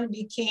 and one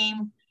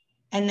became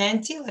an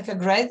auntie, like a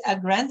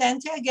grand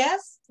auntie, I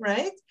guess,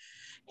 right?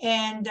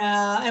 And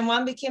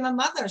one became a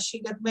mother.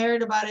 She got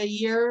married about a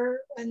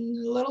year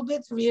and a little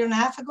bit, 1.5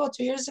 years ago,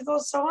 2 years ago,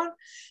 so on.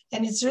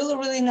 And it's really,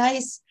 really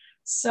nice.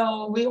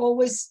 So we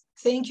always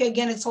thank you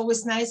again. It's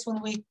always nice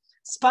when we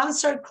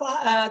sponsor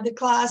the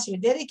class, you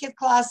dedicate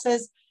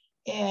classes,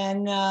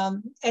 and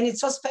it's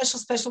so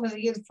special when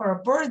you get it for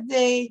a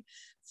birthday,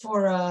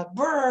 for a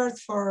birth,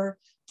 for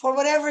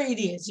whatever it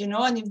is, you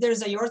know. And if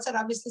there's a yortzeit,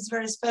 obviously it's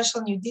very special.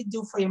 And you did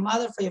do for your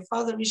mother, for your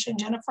father, Risha and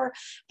Jennifer,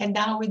 and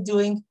now we're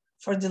doing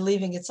for the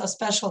living. It's so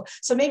special.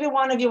 So maybe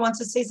one of you wants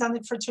to say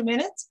something for 2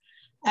 minutes,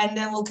 and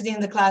then we'll continue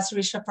the class,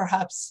 Risha,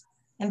 perhaps.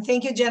 And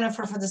thank you,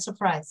 Jennifer, for the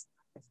surprise.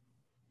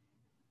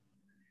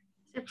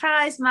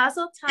 Surprise,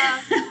 Mazel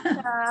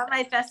Tov,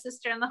 my best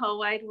sister in the whole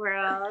wide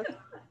world.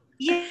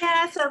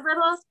 Yeah, so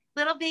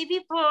little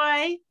baby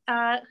boy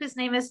whose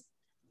name is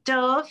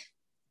Dov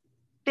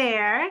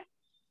Bear,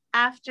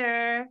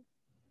 after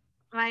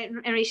my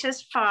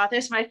Risha's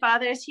father. So my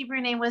father's Hebrew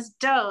name was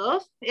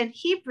Dov in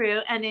Hebrew,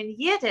 and in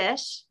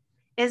Yiddish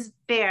is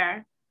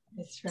Bear.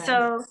 That's right.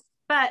 So,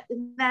 but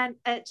then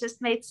it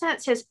just made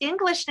sense. His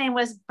English name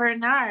was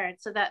Bernard,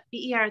 so that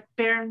B-E-R,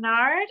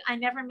 Bernard. I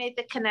never made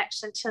the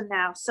connection till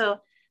now. So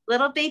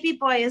little baby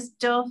boy is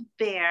Dov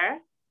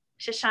Bear.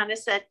 Shoshana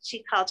said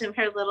she called him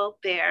her little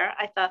bear.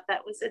 I thought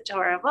that was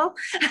adorable.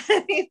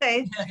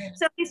 Anyway,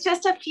 so he's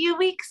just a few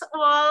weeks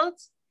old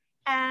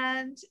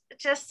and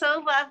just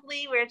so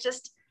lovely. We're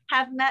just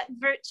have met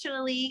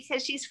virtually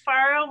because she's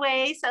far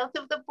away south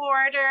of the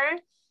border.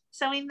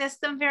 So we miss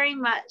them very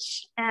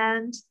much.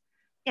 And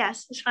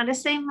yes, just want to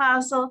say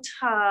Mazel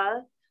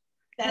Tov.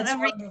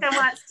 And Rita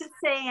wants to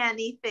say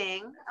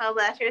anything. I'll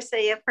let her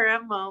say it for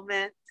a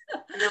moment.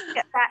 And then we'll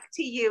get back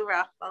to you,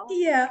 Rochel.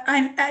 Yeah,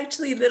 I'm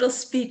actually a little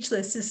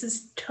speechless. This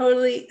is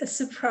totally a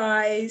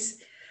surprise.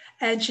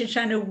 And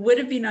Shoshana would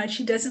have been on.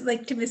 She doesn't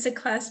like to miss a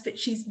class, but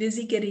she's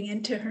busy getting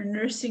into her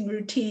nursing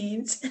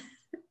routines.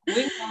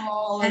 We know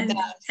all of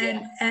that.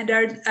 Yeah. And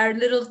our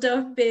little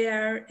Dove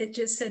Bear, it's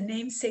just a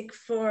namesake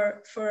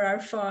for our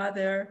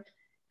father,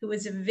 who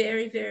was a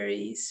very,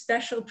 very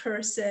special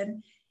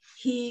person.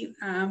 He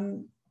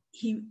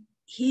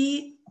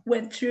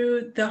went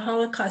through the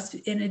Holocaust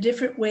in a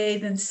different way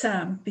than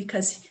some,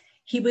 because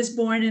he was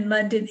born in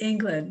London,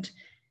 England.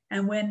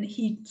 And when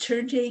he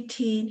turned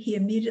 18, he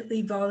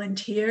immediately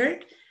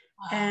volunteered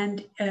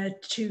and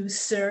to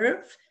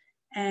serve.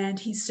 And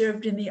he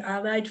served in the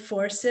Allied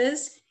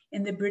forces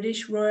in the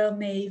British Royal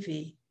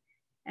Navy.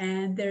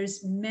 And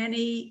there's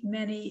many,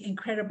 many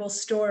incredible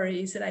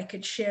stories that I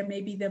could share.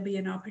 Maybe there'll be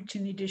an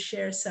opportunity to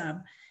share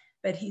some.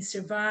 But he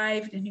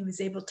survived, and he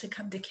was able to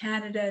come to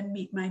Canada and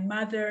meet my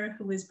mother,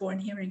 who was born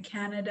here in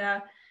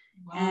Canada.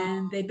 Wow.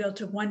 And they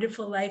built a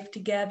wonderful life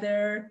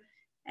together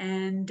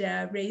and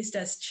raised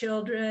us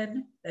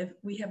children.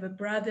 We have a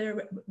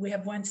brother. We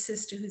have one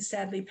sister who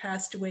sadly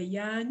passed away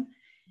young.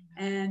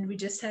 And we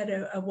just had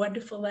a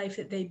wonderful life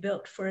that they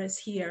built for us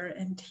here.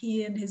 And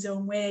he, in his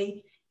own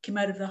way, came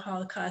out of the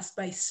Holocaust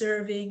by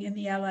serving in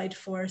the Allied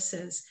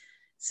forces.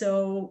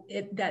 So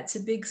that's a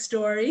big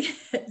story.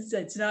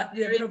 It's not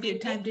the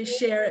appropriate time to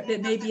share it,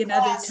 but maybe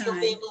another time. You'll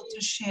be able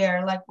to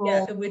share, like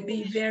yeah, it would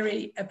be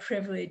very a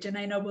privilege. And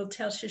I know we'll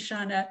tell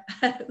Shoshana,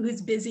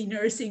 who's busy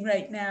nursing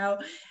right now.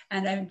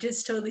 And I'm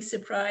just totally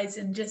surprised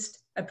and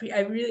just,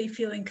 I really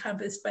feel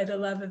encompassed by the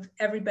love of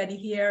everybody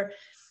here.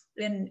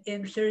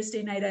 In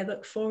Thursday night, I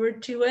look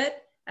forward to it.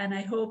 And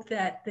I hope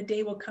that the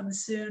day will come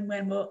soon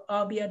when we'll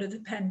all be out of the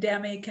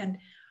pandemic, and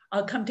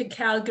I'll come to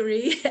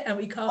Calgary and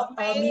we all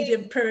meet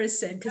in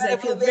person, because I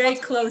feel very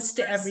close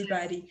to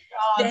everybody.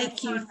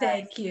 Thank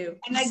you.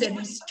 And I give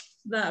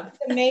love. It's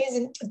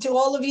amazing to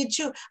all of you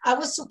too. I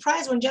was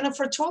surprised when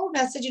Jennifer told me.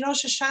 I said, you know,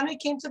 Shoshana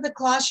came to the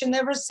class. She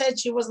never said,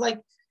 she was like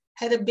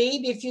had a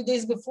baby a few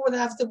days before,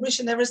 then after Brit,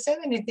 she never said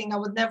anything. I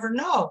would never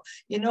know,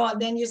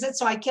 and then you said,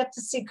 so I kept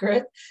a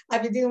secret. I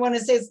didn't want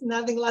to say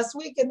nothing last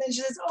week. And then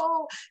she says,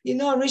 oh,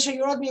 Risha,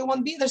 you wrote me you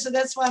won't be there. So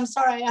that's why I'm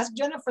sorry. I asked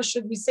Jennifer,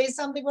 should we say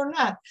something or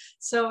not?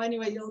 So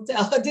anyway, you'll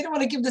tell. I didn't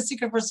want to keep the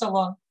secret for so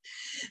long.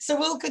 So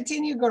we'll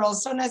continue,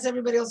 girls. So nice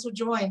everybody else will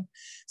join.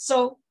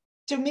 So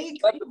to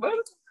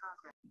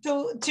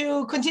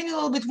continue a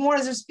little bit more,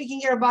 as we're speaking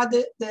here about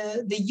the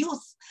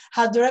youth,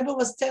 how the Rebbe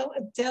was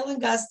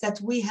telling us that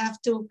we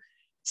have to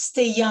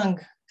stay young.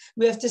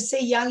 We have to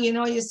stay young.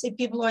 You say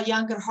people are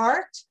young at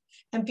heart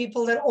and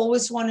people that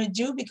always want to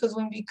do, because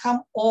when we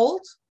become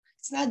old,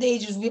 it's not the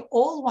ages, we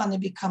all want to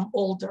become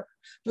older.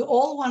 We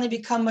all want to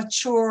become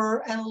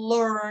mature and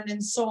learn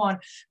and so on,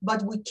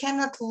 but we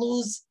cannot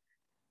lose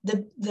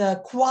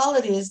the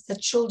qualities that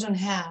children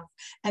have.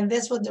 And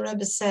that's what the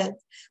Rebbe said.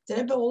 The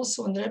Rebbe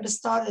also, when the Rebbe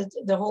started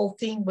the whole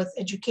thing with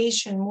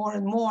education more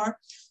and more,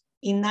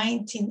 in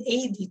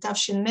 1980,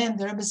 Tafshin Mem,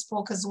 the Rebbe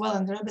spoke as well.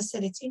 And the Rebbe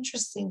said, it's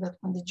interesting that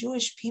when the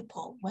Jewish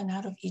people went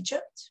out of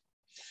Egypt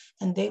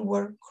and they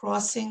were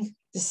crossing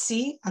the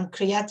sea on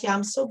Kriyat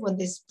Yamsuf, when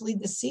they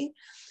split the sea,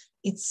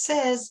 it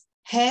says,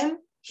 Hem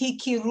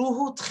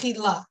hikiruhu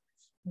tchila.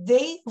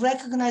 They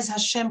recognized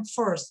Hashem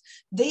first.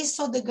 They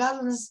saw the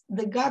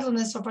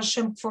godliness of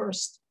Hashem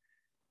first.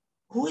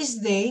 Who is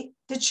they?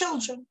 The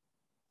children.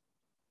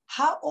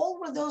 How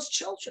old were those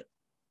children?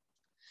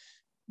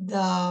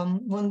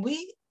 When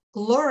we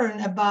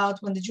learn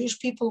about when the Jewish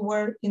people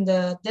were in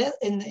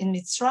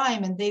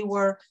Mitzrayim and they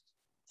were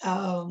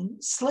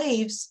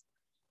slaves,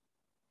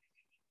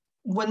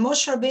 when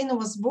Moshe Rabbeinu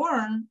was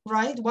born,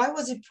 right? Why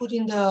was he put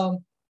in the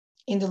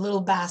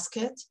little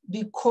basket?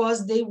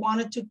 Because they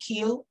wanted to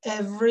kill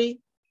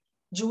every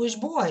Jewish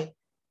boy.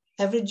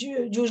 Every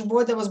Jewish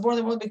boy that was born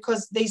in the world,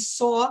 because they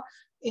saw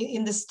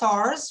in the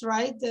stars,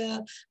 right,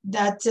 that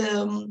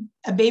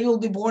a baby will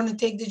be born and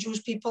take the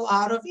Jewish people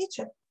out of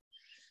Egypt.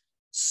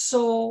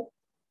 So,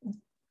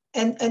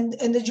 and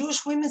the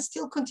Jewish women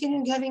still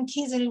continued having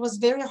kids, and it was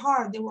very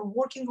hard. They were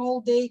working all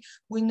day.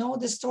 We know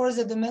the stories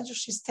that the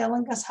Medrash is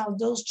telling us, how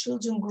those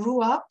children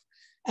grew up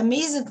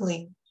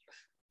amazingly.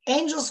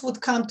 Angels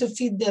would come to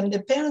feed them.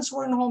 The parents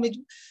weren't home.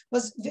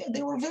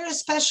 They were very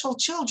special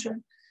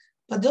children.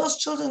 But those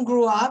children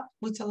grew up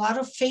with a lot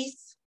of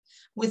faith,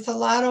 with a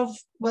lot of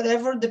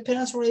whatever the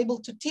parents were able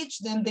to teach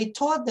them. They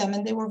taught them,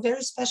 and they were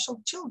very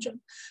special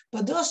children.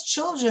 But those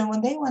children,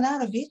 when they went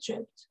out of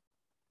Egypt,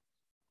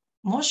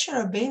 Moshe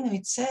Rabbeinu,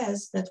 it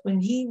says that when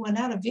he went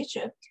out of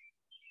Egypt,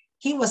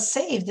 he was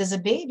saved as a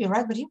baby,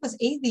 right? But he was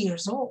 80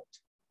 years old.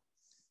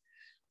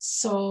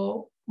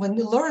 So when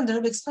we learned, the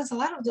Rebbe explains, a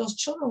lot of those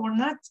children were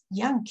not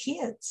young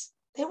kids.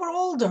 They were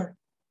older.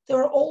 They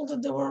were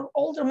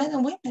older men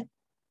and women.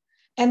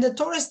 And the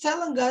Torah is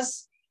telling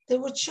us they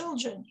were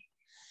children,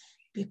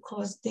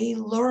 because they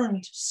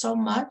learned so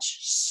much,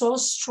 so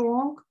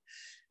strong,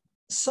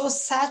 so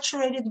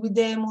saturated with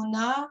the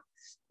emunah,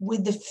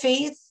 with the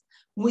faith,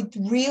 with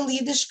real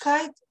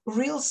Yiddishkeit,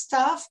 real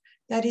stuff,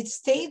 that it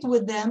stayed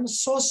with them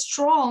so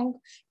strong,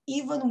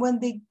 even when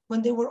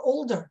they were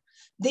older.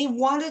 They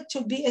wanted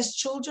to be, as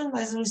children,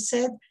 as we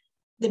said,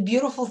 the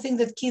beautiful thing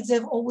that kids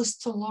have always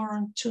to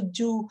learn, to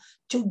do,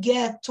 to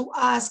get, to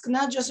ask,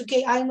 not just,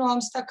 okay, I know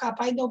I'm stuck up,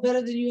 I know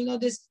better than you know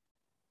this.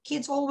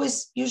 Kids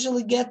always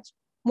usually get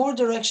more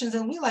directions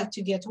than we like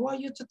to get. Who are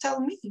you to tell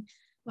me?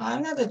 Well,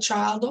 I'm not a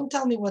child, don't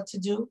tell me what to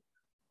do.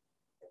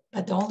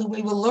 But the only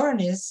way we'll learn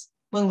is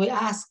when we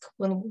ask,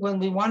 when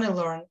we want to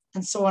learn,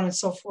 and so on and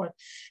so forth.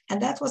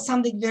 And that was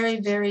something very,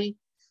 very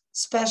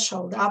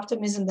special, the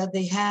optimism that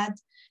they had.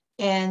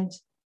 And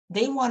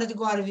they wanted to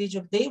go out of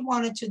Egypt. They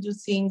wanted to do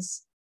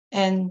things.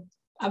 And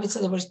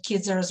obviously there were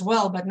kids there as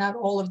well, but not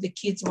all of the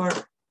kids were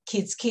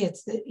kids.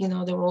 They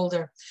were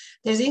older.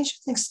 There's an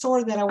interesting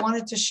story that I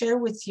wanted to share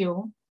with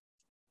you,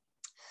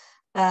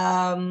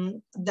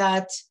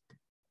 that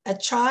a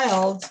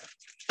child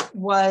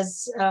went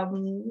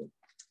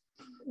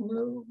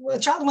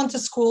to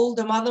school.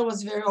 The mother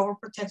was very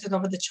overprotective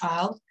over the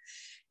child.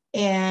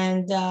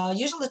 And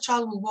usually the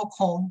child would walk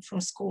home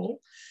from school,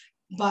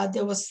 but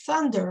there was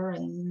thunder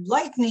and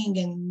lightning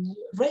and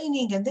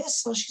raining and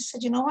this. So she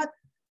said, you know what?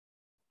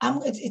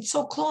 It's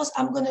so close.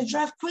 I'm going to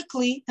drive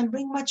quickly and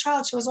bring my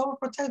child. She was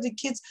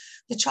overprotective.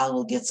 The child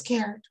will get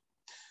scared.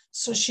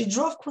 So she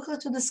drove quickly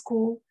to the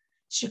school.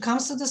 She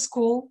comes to the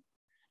school,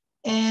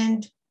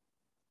 and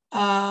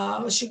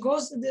she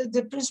goes,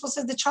 the principal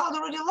says, the child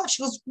already left.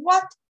 She goes,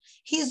 what?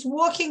 He's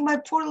walking, my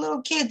poor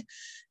little kid.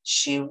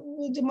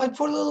 My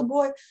poor little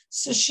boy.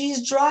 So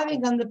she's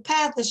driving on the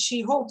path that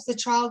she hopes the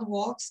child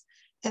walks.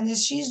 And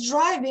as she's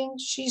driving,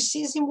 she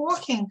sees him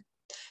walking.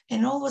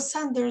 And all of a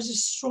sudden, there's a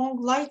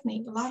strong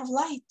lightning, a lot of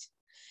light.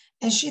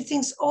 And she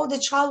thinks, oh, the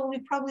child will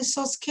be probably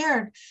so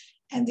scared.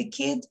 And the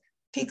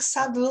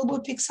little boy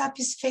picks up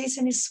his face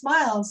and he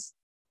smiles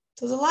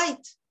to the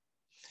light.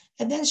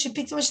 And then she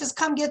says,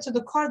 come get to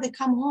the car. They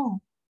come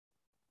home.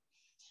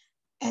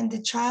 And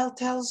the child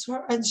tells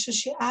her, and so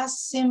she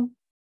asks him,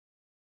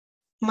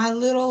 my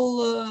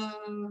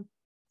little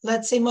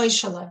let's say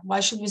Moishala. Why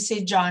should we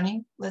say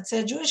Johnny? Let's say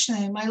a Jewish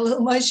name, my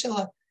little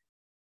Moishala.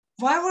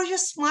 Why were you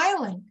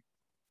smiling?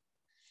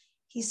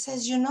 He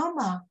says, you know,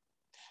 Ma,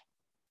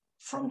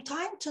 from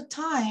time to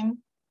time,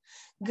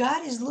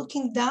 God is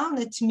looking down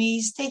at me,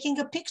 he's taking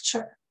a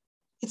picture.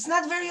 It's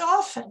not very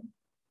often.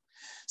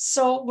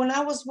 So when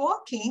I was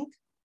walking,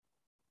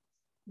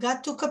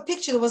 God took a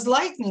picture. There was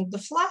lightning, the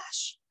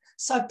flash.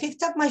 So I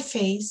picked up my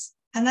face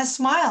and I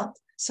smiled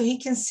so he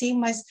can see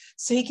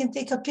so he can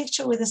take a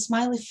picture with a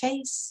smiley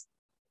face.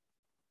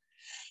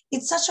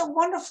 It's such a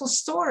wonderful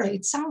story.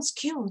 It sounds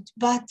cute,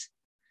 but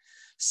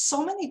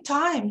so many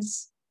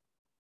times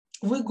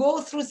we go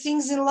through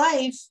things in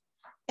life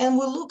and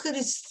we look at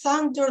it's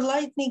thunder,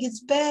 lightning, it's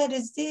bad,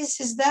 it's this,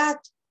 it's that.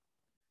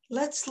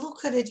 Let's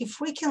look at it.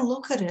 If we can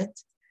look at it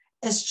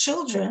as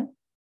children,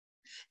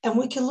 and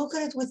we can look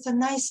at it with a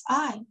nice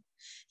eye.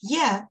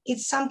 Yeah,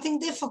 it's something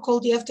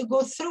difficult. You have to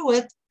go through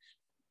it.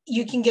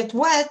 You can get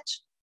wet.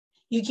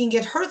 You can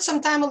get hurt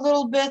sometime a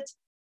little bit.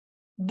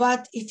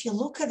 But if you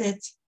look at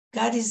it,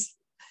 God is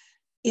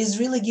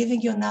really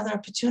giving you another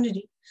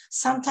opportunity.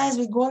 Sometimes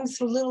we're going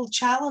through little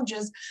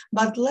challenges,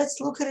 but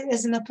let's look at it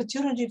as an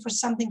opportunity for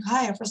something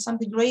higher, for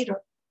something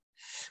greater.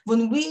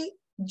 When we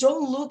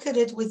don't look at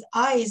it with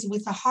eyes,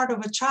 with the heart of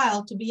a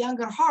child, to be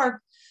younger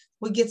heart,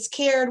 we get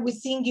scared, we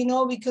think,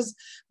 because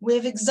we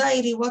have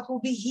anxiety, what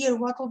will be here,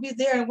 what will be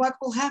there, and what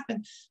will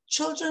happen.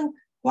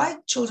 Why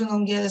children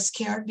don't get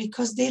scared?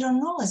 Because they don't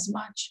know as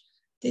much.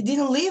 They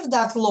didn't live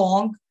that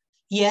long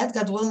yet.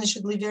 God willing, they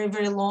should live very,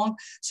 very long.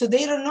 So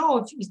they don't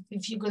know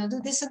if you're going to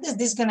do this and this,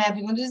 this is going to happen,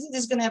 you're going to do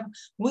this is going to happen.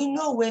 We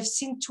know we have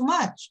seen too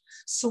much.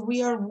 So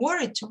we are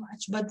worried too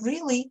much. But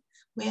really,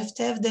 we have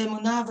to have the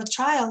emunah of a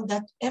child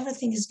that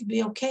everything is going to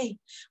be okay.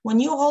 When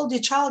you hold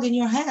your child in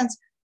your hands,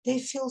 they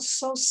feel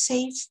so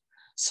safe,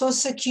 so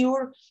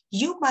secure.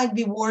 You might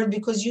be worried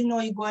because you're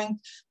going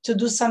to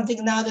do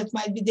something now that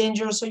might be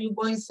dangerous, or you're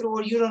going through,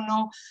 or you don't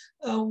know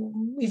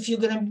if you're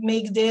going to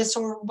make this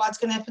or what's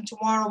going to happen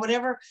tomorrow,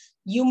 whatever.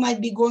 You might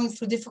be going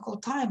through a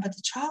difficult time, but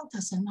the child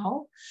doesn't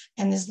know.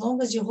 And as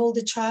long as you hold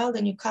the child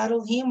and you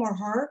cuddle him or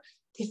her,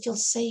 they feel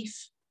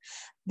safe.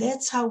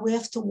 That's how we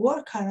have to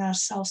work on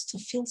ourselves to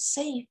feel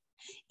safe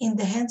in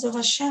the hands of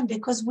Hashem,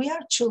 because we are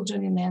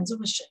children in the hands of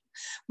Hashem.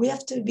 We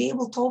have to be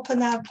able to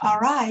open up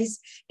our eyes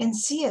and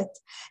see it.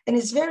 And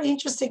it's very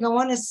interesting. I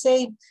want to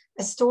say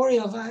a story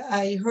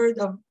I heard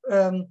of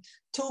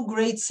two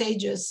great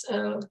sages,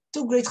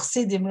 two great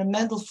chassidim,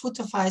 Mendel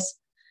Futafais,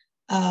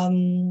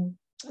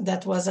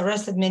 that was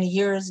arrested many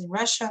years in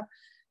Russia.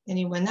 Then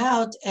he went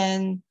out,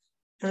 and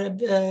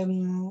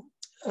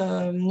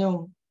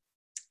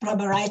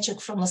Rabbi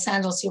Reichek from Los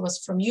Angeles, he was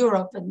from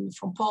Europe and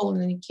from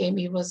Poland, and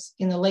he was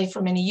in LA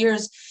for many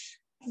years.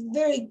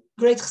 Very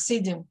great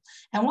chassidim.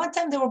 And one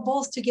time they were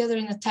both together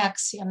in a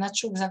taxi. I'm not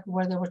sure exactly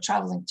where they were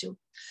traveling to.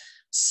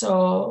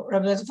 So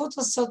Rabbi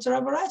Futel said to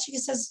Rabbi Reichek, he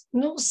says,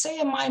 no, say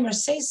a mimer,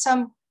 say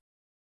some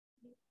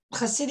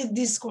Hasidic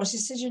discourse. He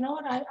said, you know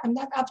what, I'm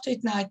not up to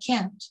it now, I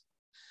can't.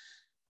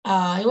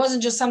 It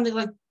wasn't just something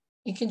like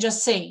you can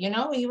just say,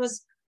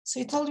 so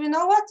he told me, you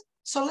know what?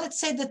 So let's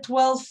say the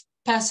 12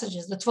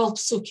 passages, the 12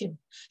 psukim.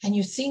 And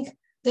you think,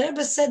 the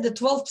Rebbe said the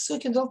 12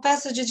 psukim, 12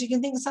 passages, you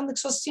can think of something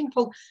so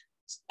simple.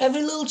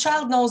 Every little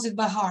child knows it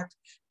by heart.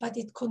 But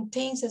it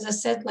contains, as I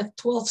said, like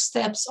 12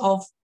 steps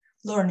of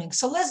learning.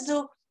 So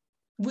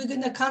we're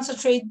going to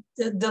concentrate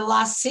the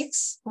last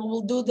 6.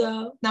 We'll do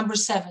the number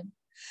 7.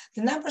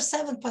 The number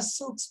 7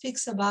 pasuk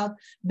speaks about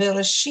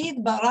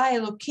Bereshit bara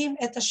Elokim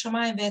et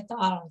hashamayim ve'et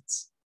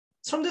haaretz.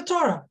 It's from the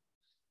Torah.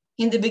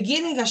 In the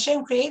beginning,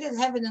 Hashem created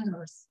heaven and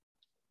earth.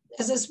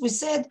 As we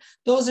said,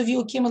 those of you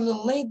who came a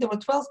little late, there were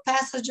 12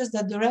 passages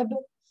that the Rebbe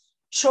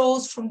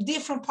chose from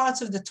different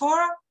parts of the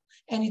Torah,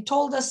 and he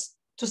told us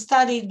to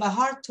study it by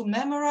heart, to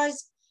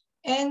memorize,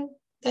 and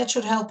that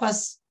should help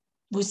us.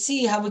 We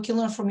see how we can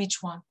learn from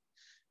each one.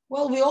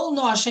 Well, we all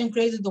know Hashem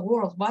created the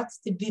world. What's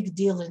the big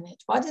deal in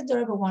it? What did the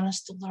Rebbe want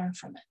us to learn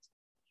from it?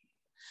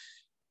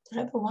 The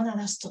Rebbe wanted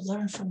us to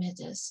learn from it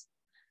is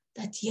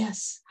that,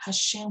 yes,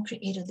 Hashem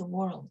created the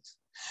world.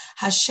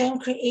 Hashem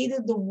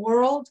created the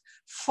world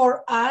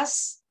for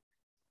us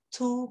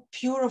to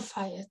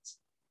purify it,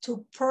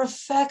 to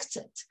perfect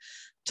it,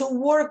 to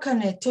work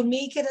on it, to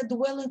make it a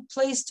dwelling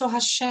place to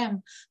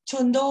Hashem,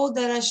 to know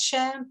that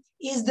Hashem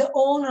is the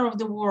owner of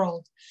the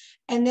world.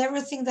 And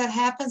everything that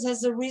happens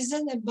has a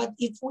reason, but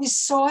if we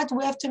saw it,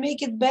 we have to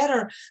make it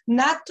better,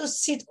 not to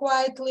sit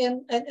quietly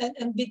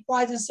and be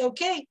quiet and say,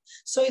 okay,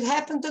 so it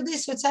happened to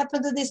this, it's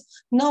happened to this.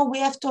 No, we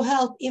have to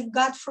help. If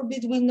God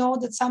forbid we know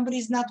that somebody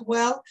is not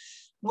well,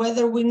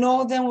 whether we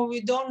know them or we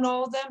don't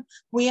know them,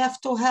 we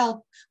have to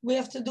help. We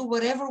have to do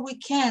whatever we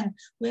can.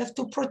 We have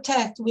to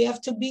protect. We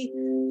have to be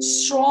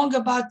strong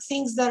about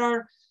things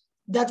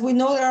that we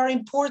know that are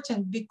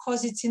important,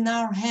 because it's in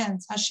our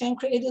hands. Hashem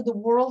created the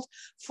world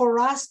for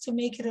us to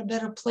make it a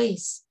better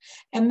place.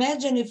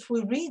 Imagine if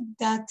we read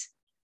that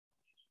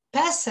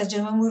passage,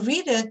 and when we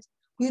read it,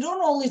 we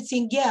don't only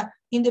think, yeah,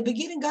 in the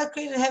beginning, God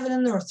created heaven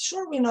and earth.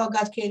 Sure, we know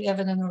God created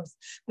heaven and earth.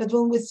 But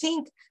when we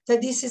think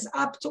that this is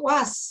up to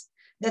us,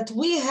 that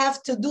we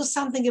have to do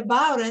something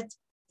about it,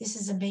 this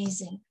is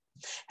amazing.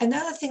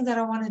 Another thing that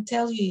I want to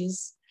tell you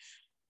is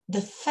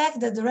the fact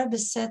that the Rebbe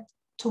said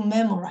to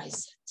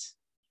memorize it.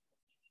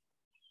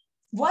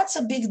 What's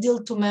a big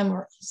deal to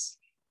memorize?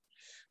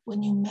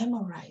 When you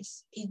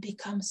memorize, it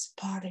becomes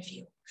part of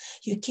you.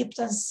 You kept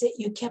on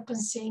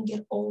saying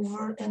it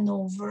over and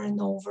over and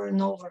over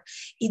and over.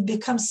 It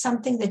becomes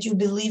something that you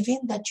believe in,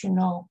 that you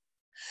know.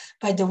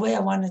 By the way, I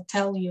want to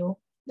tell you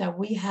that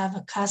we have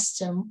a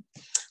custom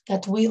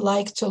that we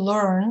like to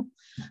learn.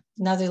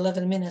 Another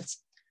 11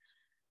 minutes.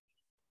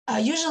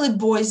 Usually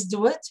boys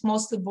do it.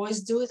 Mostly boys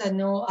do it. I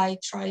know I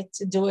tried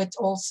to do it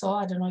also.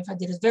 I don't know if I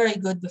did it very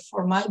good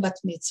before my bat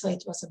mitzvah.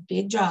 It was a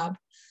big job.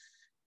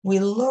 We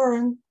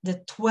learn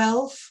the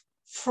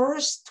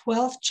first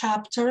 12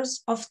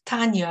 chapters of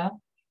Tanya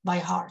by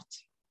heart.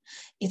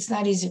 It's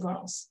not easy,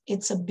 girls.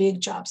 It's a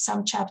big job.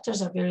 Some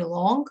chapters are very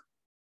long.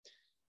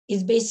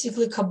 It's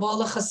basically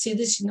Kabbalah,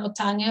 Hasidus,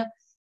 Tanya.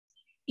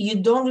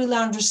 You don't really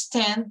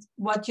understand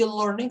what you're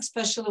learning,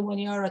 especially when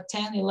you're a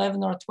 10,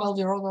 11, or a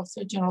 12-year-old or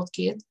 13-year-old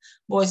kid.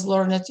 Boys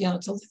learn it,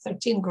 till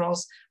 13.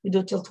 Girls, we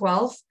do till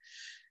 12.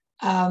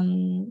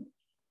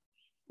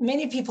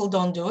 Many people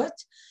don't do it.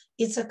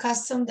 It's a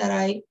custom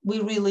that we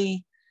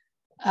really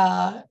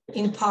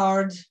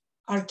empowered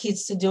our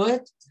kids to do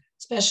it,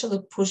 especially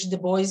push the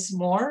boys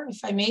more, if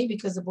I may,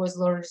 because the boys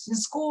learn it in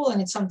school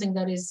and it's something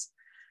that is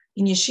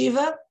in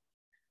yeshiva.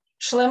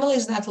 Shlomo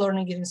is not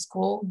learning it in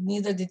school.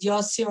 Neither did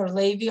Yossi or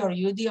Levi or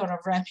Yudi or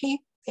Avrami.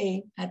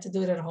 They had to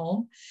do it at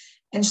home.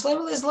 And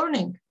Shlomo is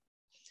learning.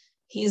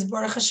 He is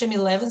Baruch Hashem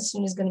 11,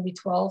 soon he's going to be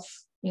 12,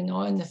 in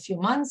a few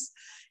months.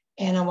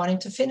 And I want him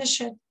to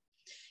finish it.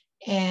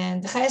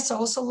 And the Chayes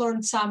also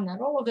learned some, not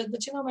all of it,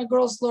 but my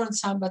girls learned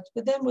some, but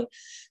with them we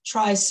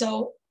try.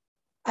 So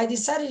I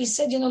decided, he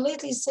said,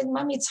 lately he said,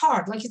 Mommy, it's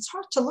hard. Like, it's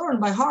hard to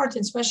learn by heart,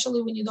 and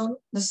especially when you don't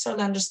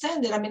necessarily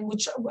understand it. I mean,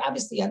 which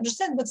obviously you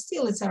understand, but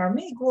still it's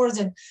Aramaic words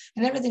and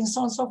everything,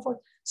 so on and so forth.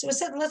 So we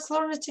said, let's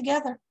learn it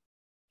together.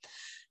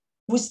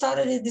 We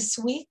started it this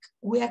week.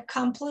 We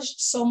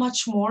accomplished so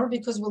much more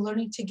because we're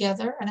learning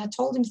together. And I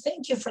told him,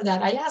 thank you for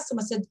that. I asked him,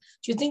 I said,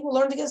 do you think we'll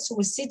learn together? So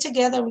we sit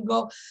together, we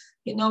go,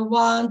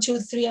 1, 2,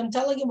 3. I'm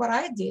telling you what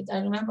I did. I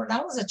remember when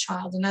I was a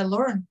child and I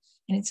learned.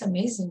 And it's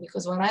amazing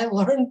because what I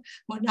learned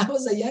when I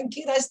was a young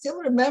kid, I still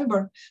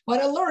remember.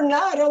 What I learned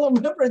now, I don't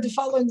remember the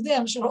following day.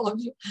 I'm sure all of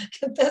you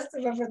can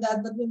testify for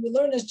that. But when we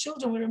learn as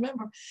children, we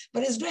remember.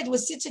 But it's great. We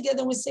sit together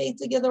and we say it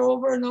together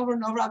over and over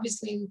and over.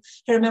 Obviously,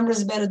 he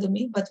remembers better than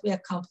me, but we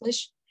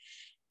accomplish.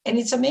 And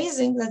it's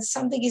amazing that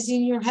something is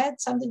in your head,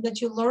 something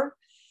that you learn.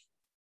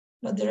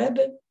 But the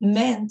Rebbe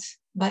meant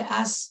by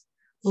us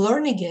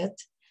learning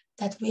it,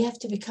 that we have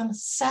to become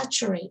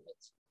saturated,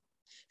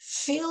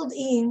 filled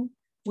in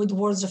with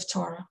words of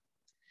Torah.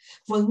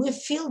 When we're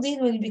filled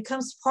in, when it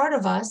becomes part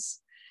of us,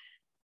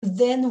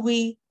 then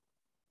we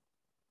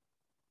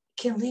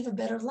can live a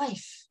better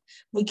life.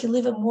 We can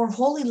live a more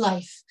holy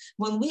life.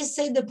 When we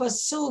say the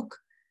pasuk,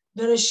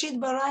 Bereshit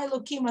bara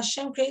Elokim,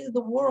 Hashem created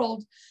the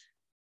world,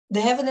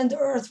 the heaven and the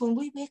earth. When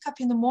we wake up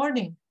in the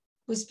morning,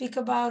 we spoke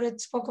about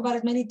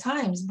it many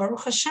times.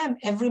 Baruch Hashem,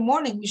 every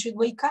morning we should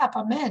wake up,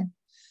 amen.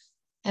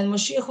 And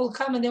Mashiach will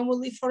come and then we'll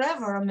live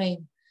forever,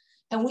 amen.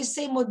 And we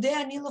say, Modeh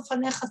ani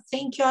lefanecha,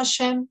 thank you,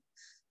 Hashem,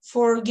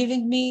 for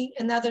giving me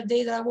another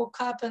day that I woke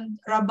up, and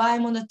Rabbi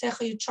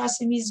Monatecha, you trust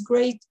in me is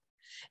great.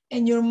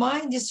 And your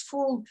mind is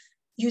full.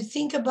 You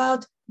think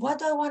about, what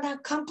do I want to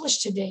accomplish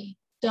today?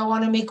 Do I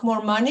want to make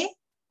more money?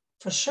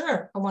 For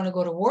sure. I want to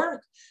go to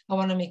work. I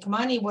want to make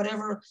money,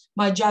 whatever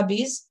my job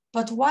is.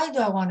 But why do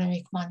I want to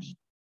make money?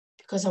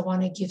 Because I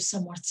want to give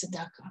some more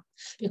tzedakah.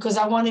 Because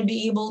I want to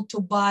be able to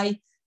buy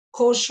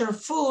kosher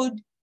food,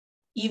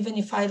 even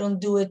if I don't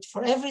do it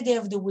for every day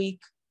of the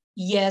week,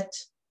 yet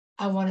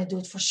I want to do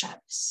it for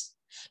Shabbos.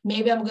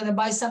 Maybe I'm going to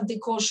buy something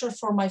kosher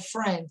for my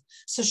friend,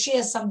 so she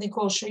has something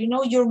kosher.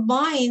 Your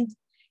mind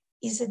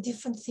is a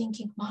different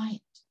thinking mind.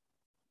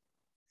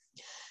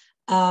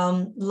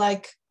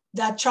 Like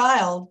that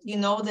child,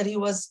 that he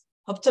was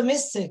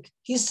optimistic.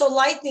 He's so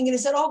lightning, and he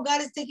said, oh, God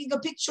is taking a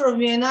picture of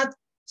me, and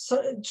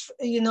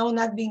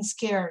not being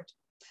scared.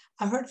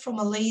 I heard from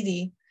a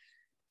lady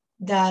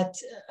that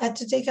had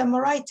to take an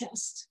MRI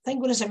test. Thank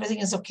goodness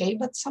everything is okay,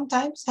 but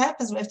sometimes it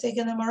happens. We have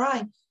taken an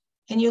MRI,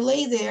 and you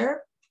lay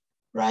there,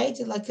 right,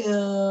 like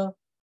a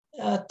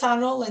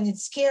tunnel, and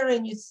it's scary,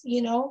 and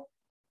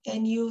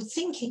and you're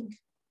thinking.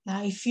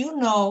 Now, if it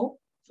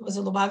was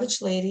a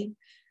Lubavitch lady,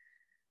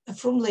 a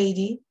frum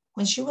lady,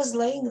 when she was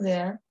laying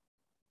there,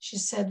 she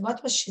said,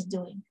 what was she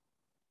doing?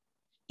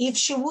 If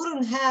she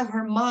wouldn't have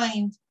her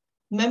mind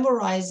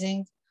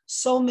memorizing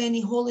so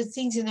many holy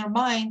things in her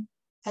mind,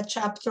 a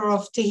chapter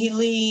of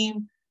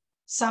Tehillim,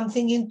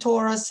 something in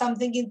Torah,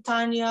 something in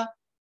Tanya,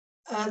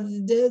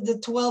 the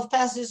 12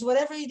 passages,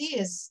 whatever it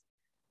is.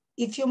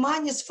 If your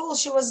mind is full,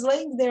 she was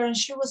laying there and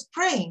she was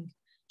praying.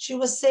 She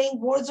was saying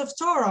words of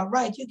Torah,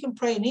 right? You can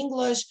pray in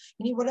English,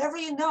 whatever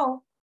you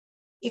know.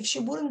 If she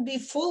wouldn't be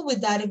full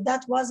with that, if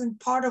that wasn't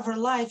part of her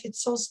life,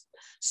 it's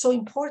so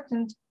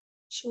important,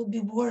 she would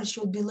be worried. She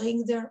would be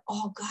laying there,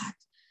 oh God,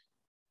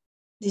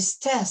 these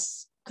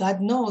tests,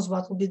 God knows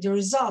what will be the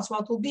results,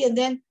 what will be, and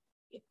then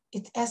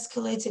it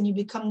escalates and you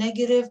become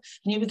negative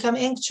and you become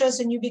anxious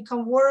and you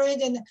become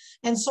worried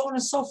and so on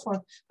and so forth.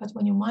 But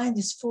when your mind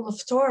is full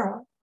of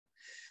Torah,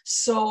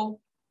 so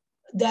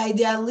the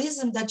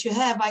idealism that you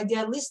have,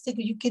 idealistic,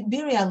 you can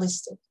be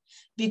realistic.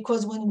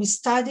 Because when we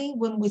study,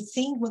 when we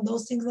think, when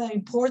those things are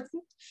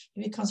important,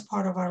 it becomes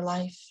part of our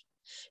life.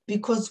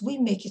 Because we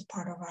make it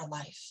part of our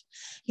life.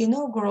 You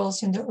know,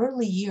 girls, in the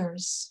early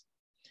years,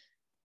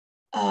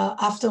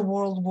 after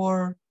World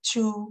War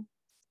II,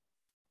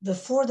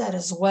 before that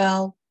as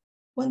well,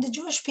 when the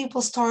Jewish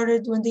people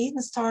started, when the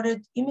Eden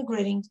started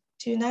immigrating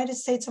to the United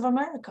States of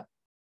America,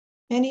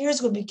 many years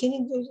ago,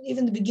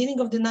 even the beginning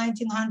of the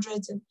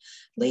 1900s and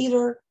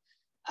later,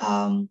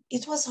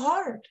 it was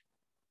hard.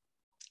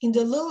 In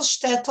the little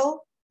shtetl,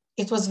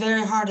 it was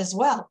very hard as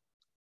well.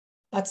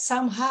 But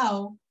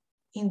somehow,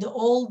 in the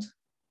old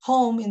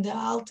home, in the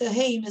alte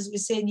Heim, as we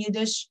say in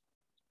Yiddish,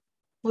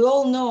 we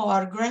all know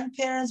our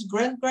grandparents,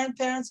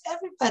 great-grandparents,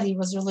 everybody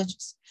was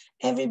religious.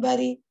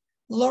 Everybody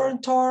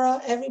learned Torah,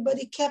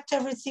 everybody kept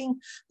everything.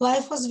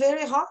 Life was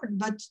very hard,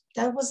 but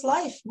that was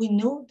life. We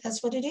knew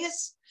that's what it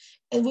is.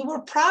 And we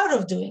were proud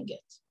of doing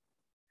it.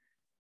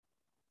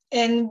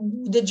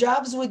 And the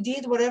jobs we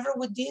did, whatever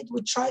we did,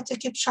 we tried to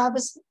keep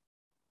Shabbos.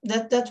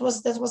 That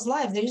was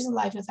life. There isn't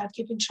life without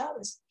keeping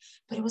Shabbos.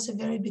 But it was a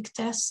very big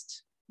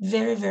test.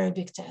 Very, very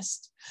big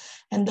test.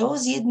 And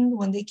those Yidden,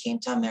 when they came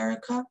to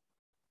America,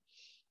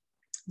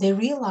 they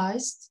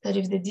realized that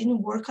if they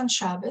didn't work on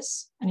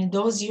Shabbos, and in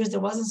those years, there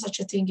wasn't such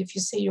a thing, if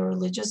you say you're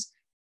religious,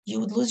 you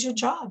would lose your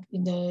job.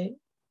 In the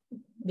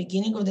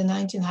beginning of the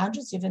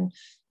 1900s, even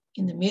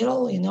in the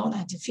middle,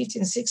 1950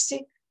 and 60,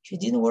 if you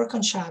didn't work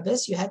on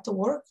Shabbos, you had to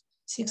work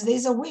 6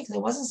 days a week.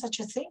 There wasn't such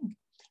a thing.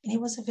 And it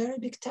was a very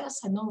big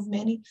test. I know of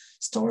many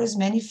stories,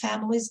 many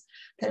families,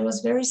 that it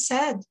was very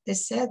sad. They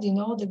said,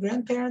 the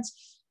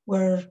grandparents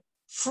were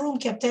frum,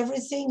 kept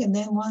everything. And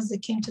then once they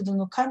came to the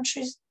new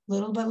countries,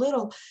 little by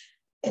little,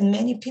 and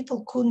many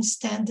people couldn't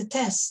stand the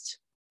test.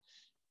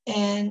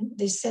 And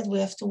they said, we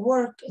have to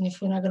work. And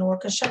if we're not going to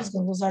work on Shabbos, we're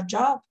going to lose our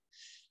job.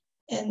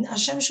 And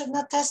Hashem should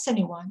not test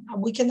anyone.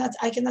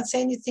 I cannot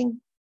say anything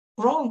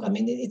wrong. I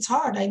mean, it's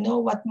hard. I know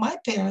what my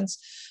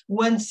parents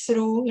went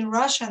through in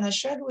Russia, and I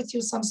shared with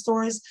you some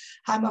stories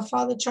how my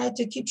father tried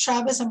to keep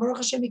Shabbos, and Baruch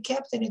Hashem, he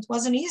kept, and it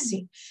wasn't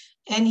easy.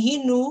 And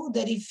he knew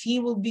that if he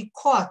will be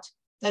caught,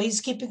 that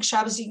he's keeping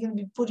Shabbos, he's going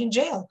to be put in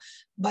jail.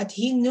 But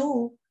he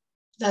knew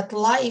that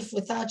life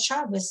without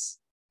Shabbos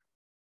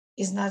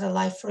is not a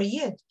life for a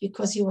Yid,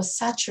 because he was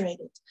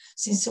saturated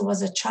since he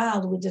was a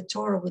child with the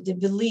Torah, with the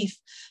belief,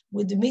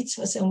 with the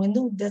mitzvahs, and we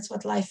knew that's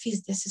what life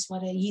is. This is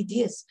what a Yid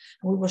is.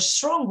 And we were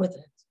strong with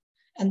it.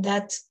 And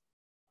that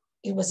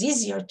it was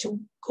easier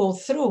to go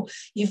through.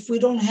 If we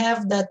don't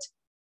have that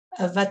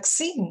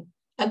vaccine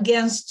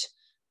against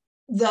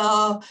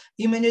the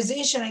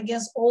immunization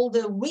against all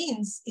the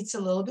winds, it's a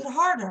little bit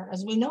harder.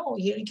 As we know,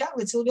 here in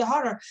Calgary, it's a little bit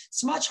harder.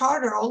 It's much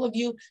harder. All of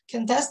you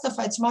can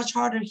testify. It's much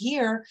harder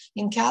here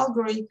in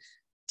Calgary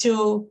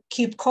to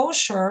keep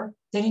kosher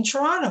than in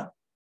Toronto,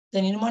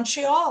 than in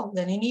Montreal,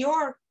 than in New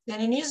York,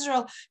 than in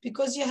Israel,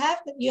 because you have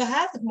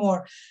it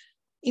more.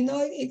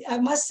 I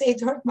must say, it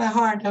hurt my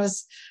heart.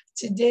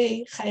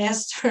 Today, I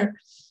asked her,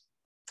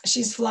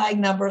 she's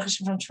flying now, Baruch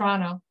Hashem, from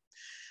Toronto.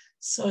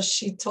 So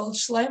she told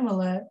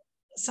Shlomo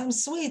some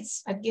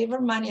sweets. I gave her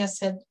money. I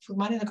said, put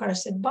money in the car. I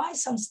said, buy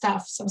some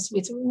stuff, some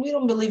sweets. We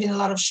don't believe in a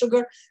lot of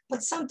sugar,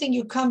 but something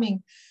you're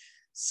coming.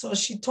 So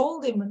she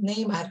told him a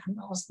name, I don't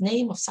know, his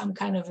name of some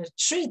kind of a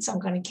treat,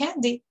 some kind of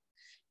candy.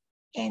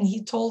 And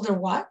he told her,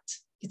 what?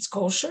 It's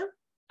kosher.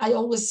 I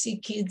always see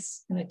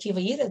kids in Akiva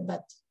eat it,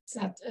 but it's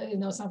not,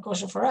 it's not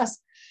kosher for us.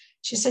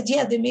 She said,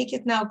 yeah, they make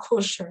it now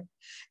kosher.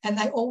 And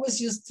I always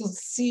used to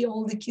see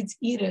all the kids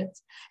eat it.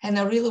 And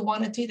I really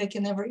wanted to eat it. I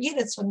can never eat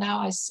it. So now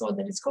I saw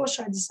that it's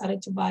kosher. I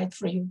decided to buy it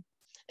for you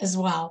as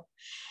well.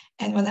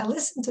 And when I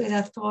listened to it,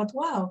 I thought,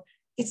 wow,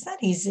 it's not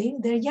easy.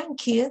 They're young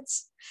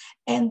kids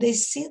and they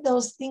see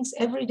those things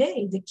every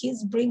day. The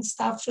kids bring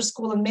stuff for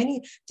school and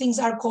many things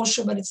are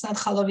kosher, but it's not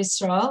Chalav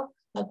Yisrael.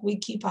 Like we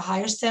keep a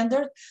higher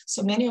standard.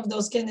 So many of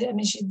those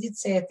she did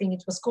say, I think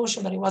it was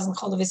kosher, but it wasn't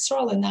Chalav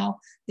Yisrael. And now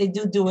they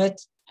do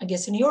it. I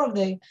guess in New York,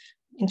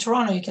 in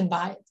Toronto, you can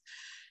buy it.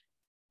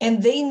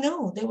 And they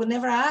knew, they would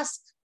never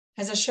ask.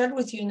 As I shared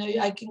with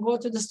you, I can go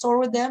to the store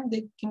with them.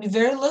 They can be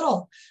very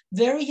little,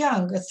 very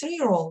young, a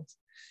 3-year-old.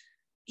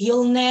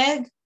 He'll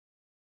nag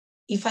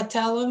if I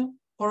tell him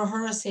or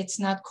her, I say it's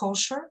not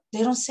kosher.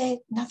 They don't say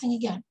nothing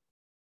again.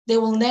 They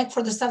will nag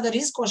for the stuff that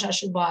is kosher I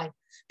should buy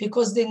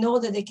because they know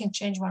that they can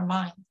change my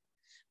mind.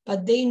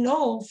 But they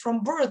know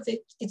from birth,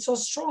 it's so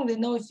strong. They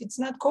know if it's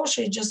not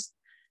kosher,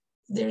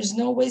 there's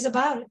no ways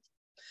about it.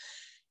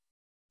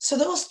 So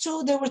those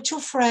two, they were two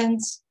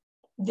friends.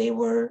 They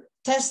were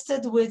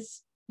tested with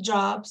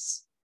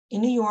jobs in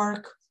New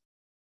York.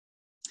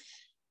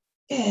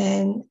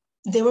 And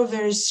they were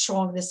very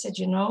strong. They said,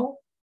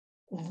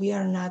 we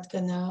are not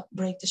going to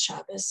break the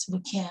Shabbos.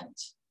 We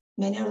can't.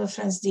 Many of the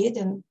friends did,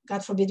 and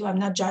God forbid,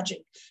 I'm not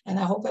judging. And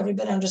I hope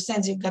everybody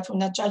understands you. God, we're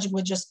not judging.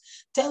 We just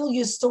tell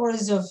you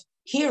stories of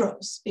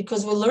heroes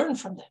because we learn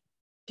from them,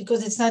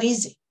 because it's not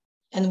easy.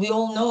 And we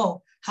all know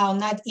how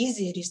not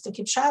easy it is to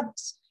keep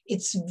Shabbos.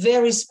 It's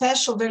very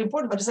special, very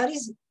important, but it's not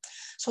easy.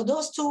 So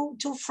those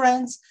two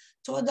friends,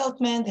 two adult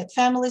men, that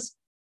families,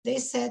 they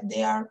said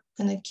they are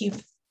going to keep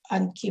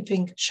on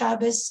keeping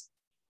Shabbos.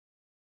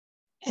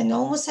 And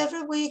almost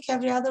every week,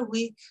 every other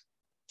week,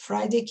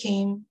 Friday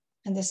came,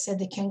 and they said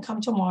they can't come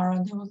tomorrow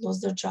and they will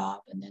lose their job.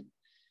 And then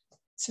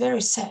it's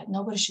very sad.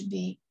 Nobody should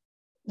be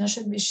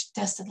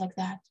tested like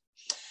that.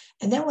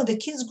 And then when the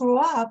kids grew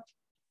up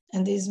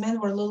and these men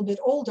were a little bit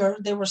older,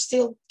 they were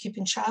still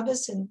keeping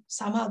Shabbos and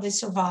somehow they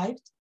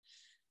survived.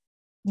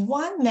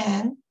 One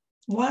man,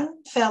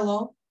 one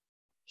fellow,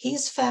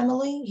 his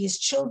family, his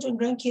children,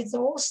 grandkids, they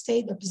all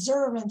stayed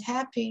observant,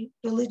 happy,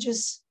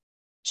 religious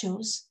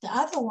Jews. The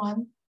other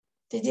one,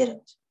 they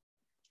didn't.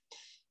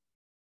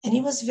 And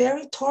he was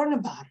very torn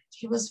about it.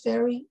 He was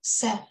very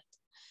sad.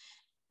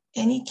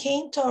 And he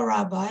came to a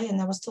rabbi,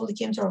 and I was told he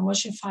came to our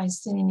Moshe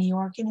Feinstein in New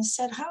York, and he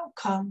said, how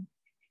come?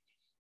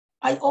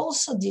 I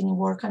also didn't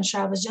work on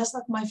Shabbos, just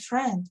like my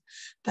friend.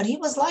 But he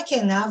was lucky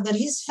enough that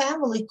his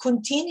family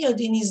continued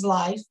in his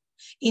life,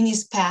 in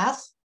his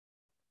path,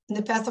 in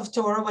the path of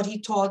Torah, what he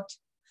taught,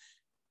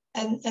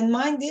 and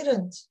mine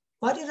didn't.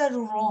 What did I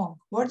do wrong?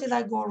 Where did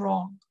I go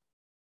wrong?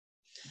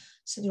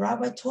 So the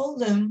rabbi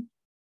told him,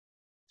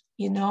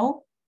 you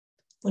know,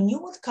 when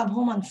you would come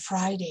home on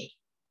Friday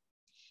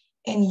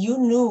and you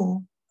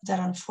knew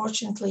that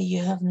unfortunately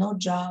you have no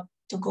job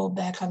to go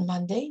back on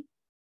Monday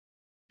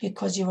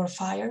because you were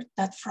fired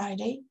that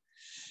Friday,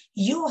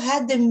 you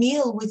had the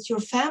meal with your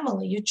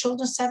family. Your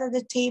children sat at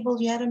the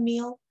table, you had a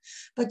meal,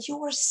 but you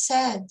were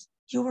sad.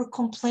 You were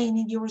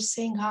complaining. You were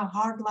saying how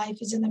hard life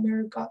is in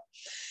America.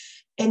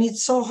 And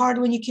it's so hard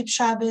when you keep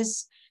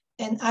Shabbos.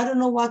 And I don't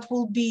know what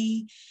will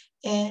be.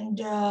 And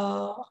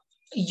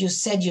you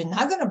said you're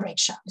not going to break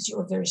Shabbos. You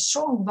were very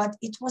strong, but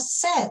it was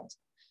sad.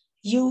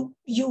 You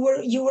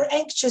were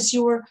anxious.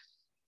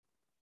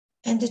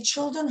 And the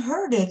children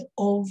heard it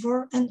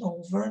over and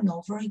over and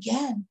over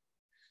again.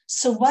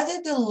 So what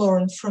did they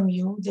learn from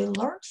you? They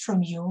learned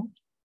from you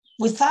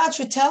without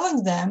you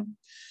telling them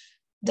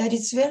that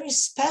it's very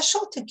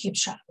special to keep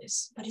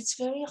Shabbos, but it's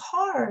very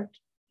hard.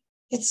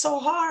 It's so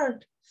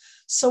hard.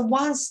 So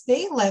once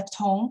they left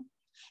home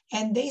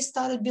and they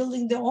started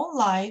building their own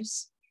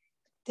lives,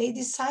 they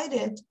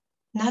decided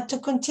not to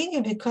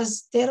continue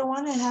because they don't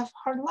want to have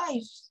hard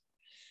lives.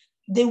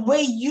 The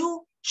way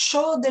you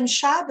showed them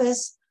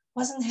Shabbos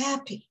wasn't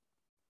happy.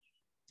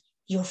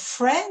 Your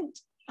friend,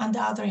 on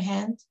the other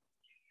hand,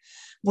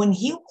 when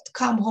he would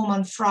come home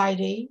on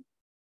Friday,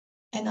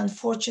 and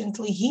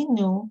unfortunately he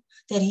knew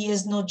that he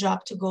has no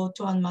job to go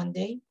to on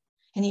Monday,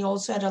 and he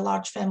also had a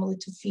large family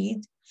to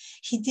feed,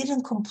 he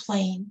didn't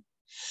complain.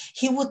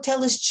 He would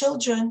tell his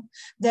children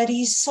that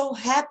he's so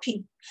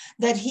happy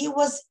that he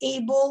was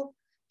able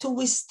to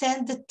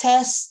withstand the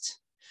test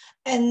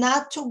and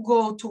not to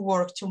go to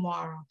work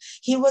tomorrow.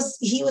 He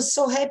was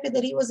so happy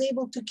that he was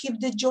able to keep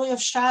the joy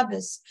of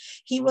Shabbos.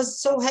 He was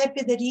so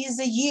happy that he is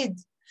a Yid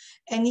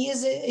and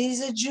he's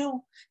a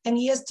Jew and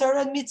he has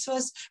Torah and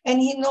mitzvahs and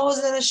he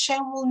knows that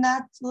Hashem will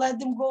not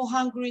let him go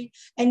hungry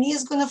and he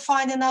is going to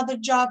find another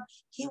job.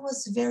 He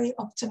was very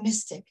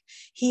optimistic.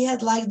 He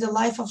had like the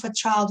life of a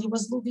child. He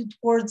was looking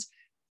towards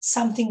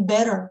something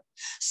better.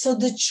 So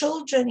the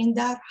children in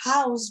that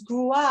house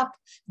grew up.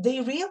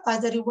 They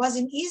realized that it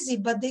wasn't easy,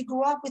 but they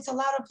grew up with a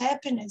lot of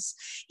happiness.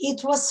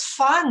 It was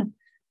fun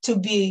to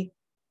be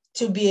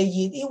a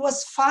Yid. It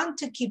was fun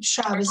to keep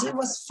Shabbos. It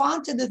was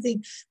fun to do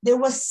things. There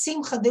was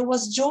simcha. There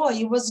was joy.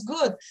 It was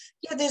good.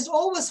 Yeah, there's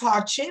always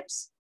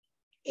hardships.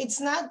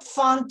 It's not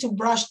fun to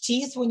brush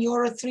teeth when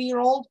you're a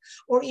 3-year-old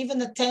or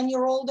even a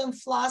 10-year-old and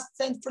floss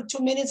for 2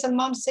 minutes and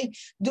mom saying,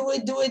 do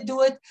it, do it,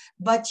 do it.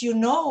 But you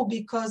know,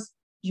 because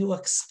you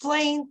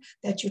explain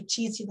that your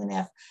teeth, you're going to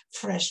have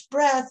fresh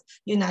breath.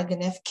 You're not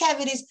going to have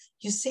cavities.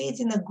 You say it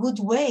in a good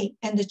way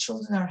and the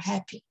children are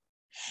happy.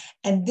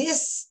 And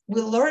this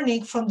we're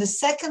learning from the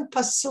second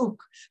pasuk,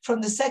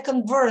 from the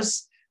second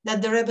verse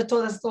that the Rebbe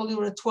told us, told you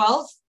were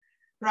 12,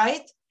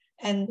 right?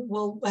 And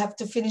we'll have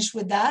to finish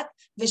with that.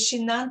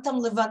 Veshinantam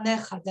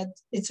levanecha, that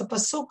it's a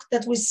pasuk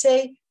that we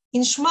say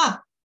in Shema.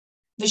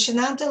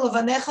 Veshinantam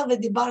levanecha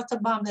vedibarta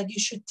bam, that you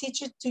should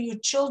teach it to your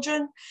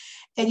children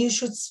and you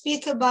should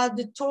speak about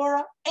the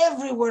Torah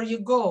everywhere you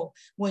go,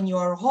 when you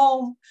are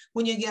home,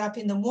 when you get up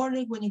in the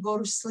morning, when you go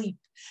to sleep.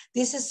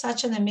 This is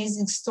such an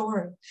amazing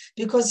story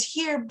because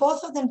here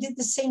both of them did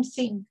the same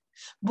thing.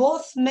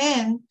 Both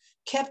men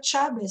kept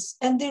Shabbos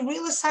and they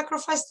really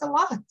sacrificed a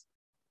lot.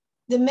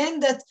 The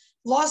man that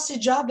lost a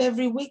job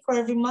every week or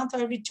every month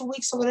or every 2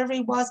 weeks or whatever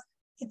it was,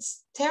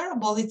 it's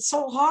terrible. It's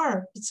so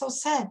hard. It's so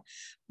sad.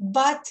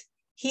 But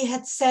he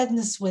had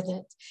sadness with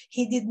it.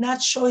 He did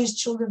not show his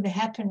children the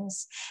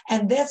happiness.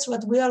 And that's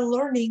what we are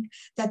learning,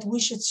 that we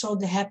should show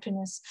the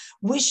happiness.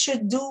 We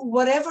should do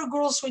whatever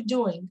girls we're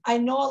doing. I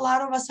know a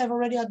lot of us have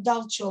already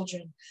adult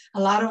children.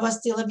 A lot of us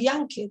still have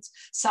young kids.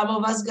 Some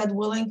of us, God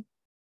willing,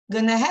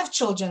 gonna have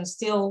children,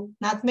 still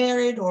not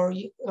married or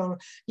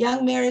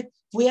young married.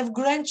 We have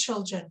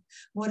grandchildren.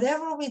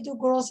 Whatever we do,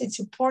 girls, it's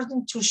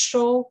important to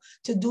show,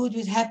 to do it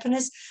with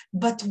happiness,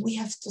 but we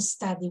have to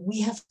study.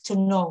 We have to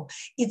know.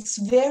 It's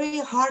very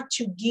hard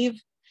to give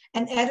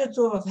an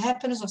attitude of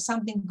happiness of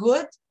something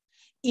good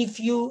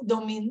if you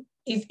don't mean,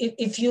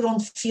 if you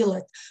don't feel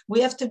it. We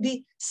have to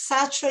be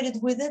saturated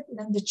with it,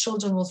 then the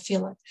children will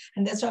feel it.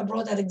 And that's why I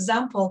brought that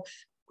example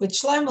with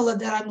Shlomo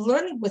that I'm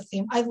learning with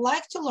him. I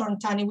like to learn,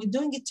 Tani. We're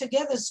doing it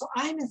together, so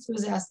I'm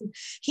enthusiastic.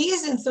 He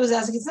is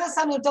enthusiastic. It's not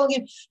something I'm telling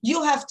him,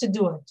 you have to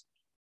do it.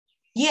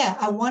 Yeah,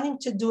 I want him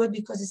to do it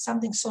because it's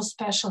something so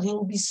special. He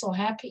will be so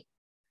happy.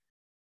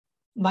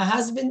 My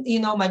husband,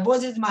 my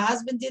boys did it, my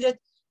husband did it.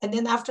 And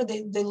then after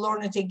they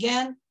learn it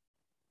again,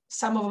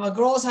 some of my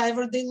girls,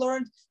 however, they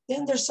learned,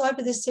 then they're so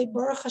happy. They say,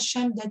 Baruch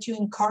Hashem, that you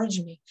encourage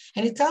me.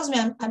 And it tells me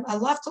I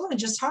love to learn,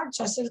 it's just hard.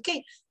 So I said,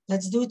 okay,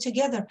 let's do it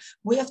together.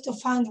 We have to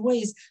find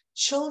ways.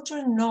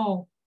 Children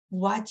know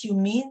what you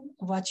mean,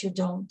 what you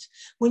don't.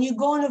 When you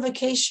go on a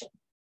vacation,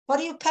 what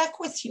do you pack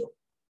with you?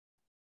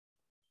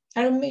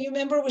 You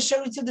remember we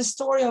shared with you the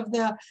story of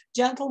the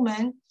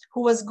gentleman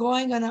who was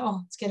going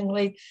on it's getting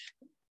late.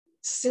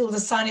 Still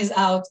the sun is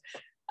out.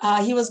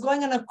 He was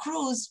going on a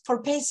cruise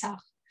for Pesach.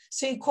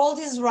 So he called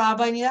his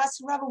rabbi and he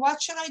asked, Rabbi,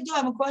 what should I do?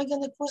 I'm going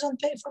on the cruise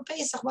for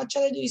Pesach. What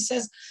should I do? He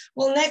says,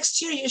 well,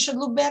 next year you should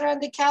look better on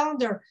the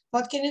calendar.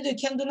 What can you do? You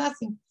can't do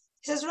nothing.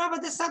 He says, Rabbi,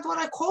 that's not what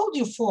I called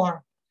you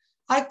for.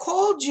 I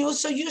called you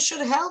so you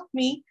should help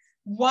me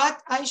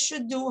what I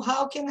should do.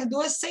 How can I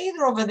do a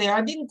Seder over there?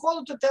 I didn't call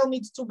you to tell me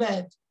it's too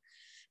bad.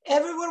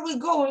 Everywhere we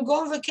go, when we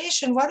go on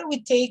vacation, what do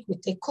we take? We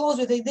take clothes,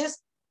 we take this.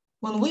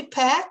 When we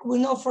pack, we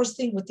know first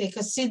thing, we take a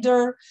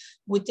siddur,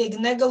 we take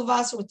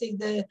negelvas, we take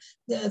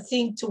the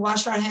thing to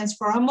wash our hands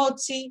for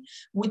hamotzi,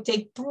 we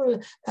take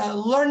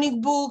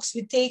learning books,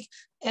 we take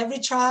every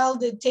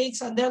child that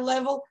takes on their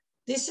level.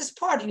 This is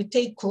part. You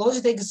take clothes,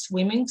 you take a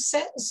swimming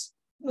set,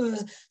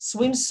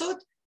 swimsuit,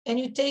 and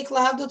you take a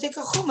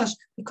chumash,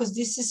 because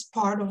this is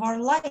part of our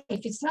life.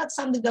 It's not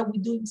something that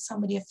we're doing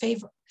somebody a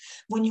favor.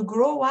 When you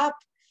grow up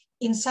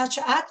in such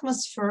an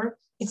atmosphere,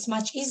 it's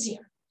much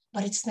easier.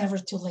 But it's never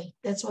too late.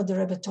 That's what the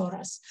Rebbe taught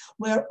us.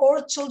 We're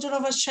all children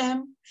of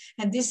Hashem,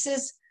 and this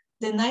is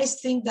the nice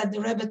thing that the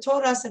Rebbe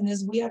taught us, and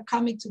as we are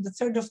coming to the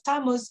 3rd of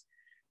Tammuz,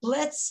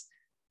 let's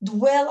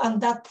dwell on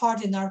that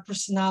part in our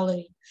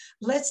personality.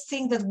 Let's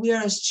think that we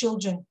are as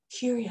children,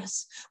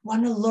 curious,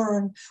 want to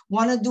learn,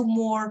 want to do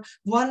more,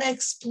 want to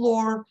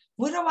explore.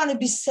 We don't want to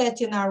be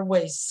set in our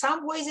ways.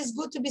 Some ways it's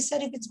good to be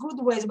set if it's good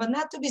ways, but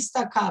not to be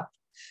stuck up.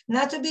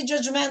 Not to be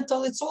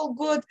judgmental. It's all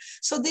good.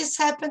 So this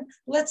happened.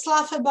 Let's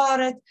laugh about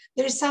it.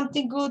 There's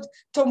something good.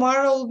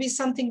 Tomorrow will be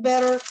something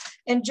better.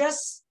 And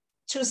just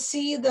to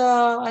see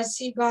I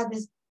see God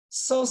is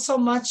so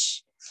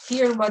much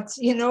here, but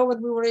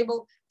what we were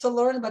able to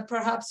learn, but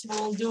perhaps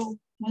we'll do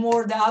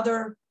more.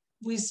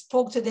 We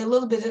spoke today a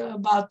little bit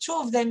about 2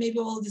 of them. Maybe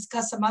we'll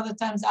discuss some other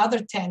times, the other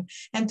 10.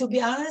 And to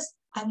be honest,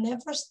 I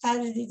never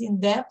studied it in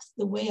depth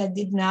the way I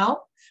did now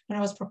when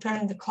I was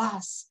preparing the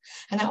class.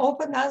 And I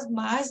opened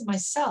my eyes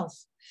myself,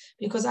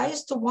 because I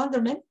used to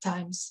wonder many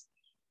times.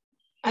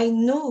 I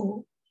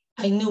knew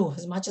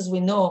as much as we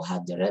know how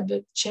the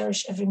Rebbe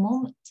cherished every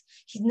moment.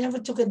 He never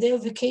took a day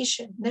of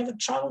vacation, never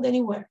traveled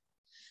anywhere,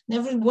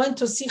 never went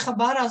to see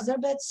Chabadas. There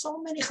were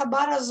so many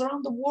Chabadas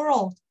around the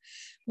world.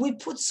 We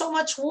put so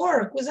much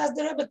work. We asked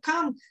the Rebbe,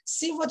 come,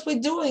 see what we're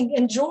doing,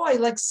 enjoy,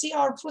 see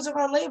our fruits of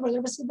our labor. The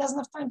Rebbe said, doesn't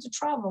have time to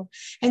travel.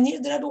 And here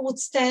the Rebbe would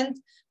stand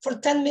for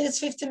 10 minutes,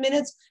 15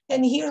 minutes,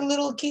 and hear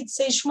little kids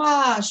say,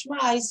 Shema,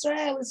 Shema,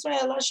 Israel,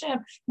 Israel, Hashem.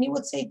 And he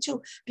would say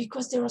too,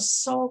 because there was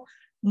so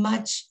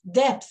much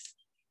depth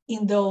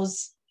in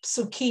those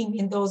psukim,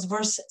 in those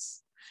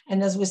verses.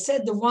 And as we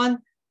said, the one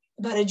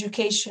about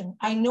education.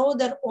 I know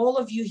that all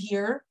of you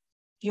here,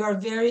 you are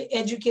very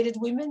educated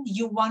women.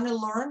 You want to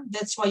learn.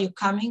 That's why you're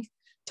coming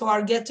to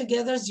our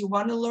get-togethers. You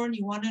want to learn.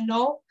 You want to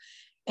know.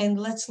 And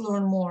let's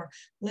learn more.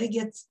 Let's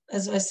get,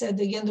 as I said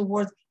again, the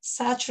word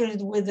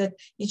saturated with it.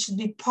 It should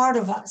be part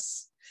of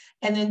us.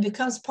 And then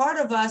becomes part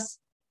of us,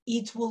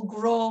 it will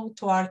grow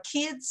to our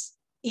kids,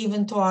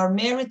 even to our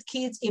married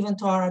kids, even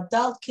to our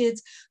adult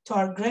kids, to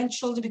our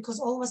grandchildren, because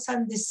all of a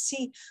sudden they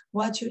see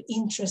what your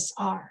interests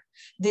are.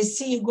 They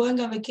see you going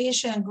on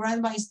vacation and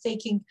grandma is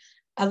taking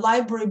a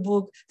library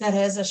book that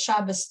has a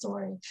Shabbos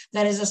story,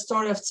 that is a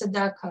story of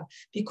tzedakah,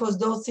 because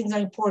those things are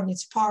important.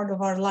 It's part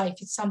of our life.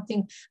 It's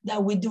something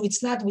that we do.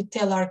 It's not we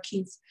tell our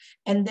kids.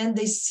 And then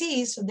they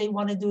see, so they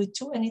want to do it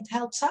too, and it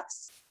helps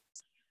us.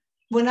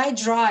 When I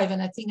drive,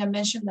 and I think I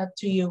mentioned that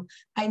to you,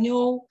 I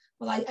know,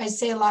 I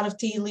say a lot of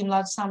Tehillim, a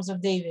lot of Psalms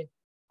of David.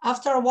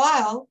 After a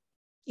while,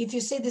 if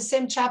you say the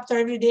same chapter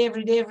every day,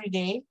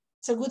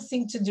 it's a good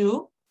thing to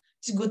do.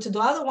 It's good to do.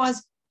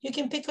 Otherwise, you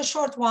can pick a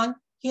short one.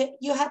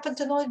 You happen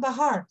to know it by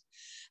heart.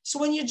 So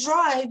when you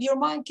drive, your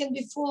mind can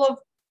be full of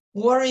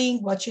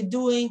worrying, what you're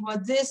doing,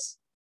 what this.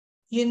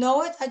 You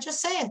know it, I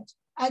just say it.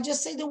 I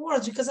just say the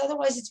words, because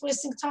otherwise it's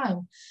wasting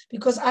time.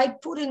 Because I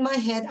put in my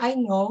head, I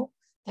know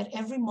that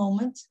every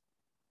moment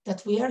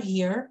that we are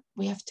here,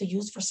 we have to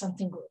use for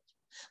something good.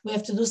 We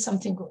have to do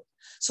something good.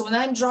 So when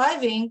I'm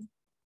driving,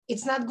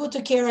 it's not good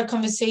to carry a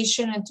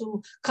conversation and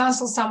to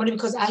counsel somebody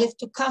because I have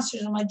to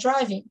concentrate on my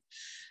driving.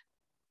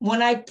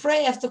 When I pray,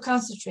 I have to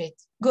concentrate.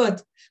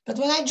 Good. But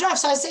when I drive,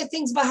 so I say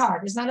things by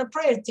heart. It's not a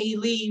prayer,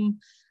 Tehillim,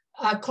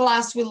 a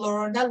class we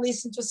learn, I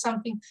listen to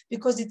something,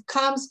 because it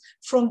comes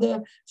from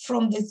the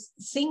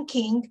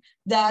thinking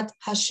that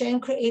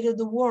Hashem created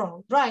the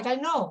world. Right, I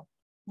know.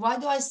 Why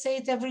do I say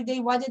it every day?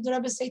 Why did the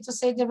Rebbe say to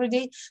say it every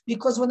day?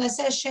 Because when I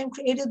say Hashem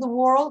created the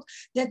world,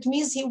 that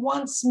means he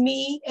wants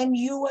me and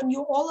you,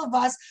 all of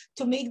us,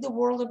 to make the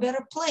world a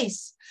better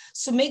place.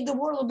 So make the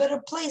world a better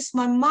place.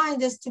 My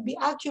mind is to be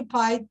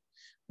occupied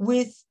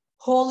with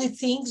holy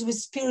things, with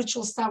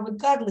spiritual stuff, with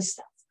godly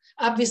stuff.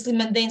 Obviously,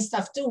 mundane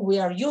stuff too. We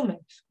are human.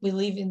 We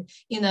live in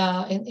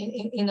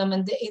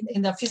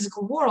a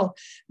physical world.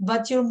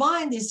 But your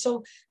mind is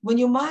so. When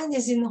your mind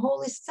is in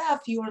holy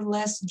stuff, you are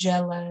less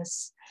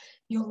jealous.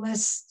 You're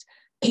less,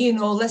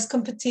 less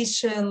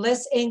competition,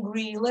 less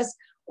angry, less.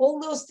 All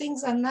those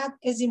things are not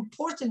as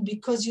important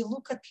because you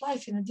look at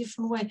life in a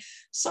different way.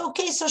 So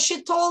okay, so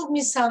she told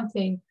me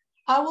something.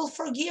 I will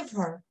forgive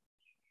her,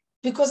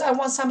 because I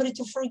want somebody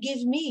to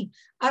forgive me.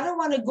 I don't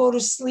want to go to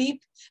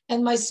sleep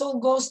and my soul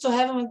goes to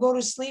heaven and go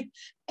to sleep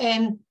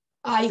and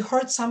I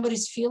hurt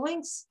somebody's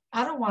feelings.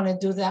 I don't want to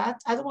do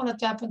that. I don't want it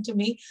to happen to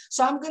me.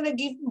 So I'm going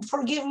to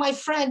forgive my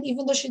friend,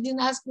 even though she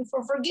didn't ask me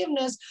for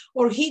forgiveness,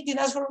 or he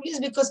didn't ask for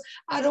forgiveness, because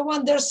I don't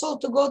want their soul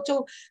to go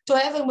to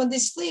heaven when they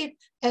sleep.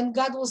 And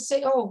God will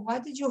say, oh, why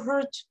did you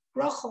hurt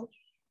Rochel?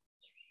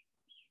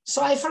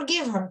 So I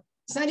forgive her.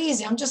 It's not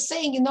easy. I'm just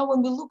saying,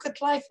 when we look at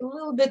life a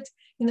little bit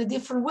in a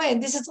different way,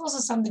 and this is also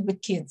something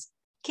with kids.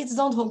 Kids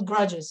don't hold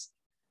grudges.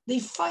 They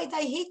fight.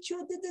 I hate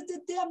you.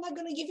 I'm not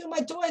going to give you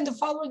my toy. And the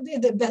following day,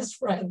 they're best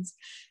friends.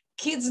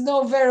 Kids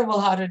know very well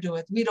how to do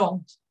it. We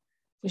don't.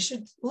 We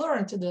should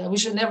learn to do that. We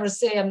should never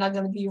say, I'm not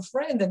going to be your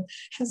friend and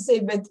say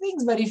bad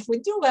things. But if we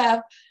do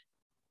have,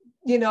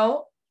 we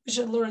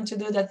should learn to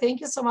do that.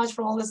 Thank you so much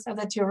for all the stuff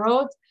that you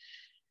wrote.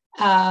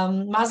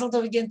 Mazel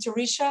tov again to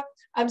Risha.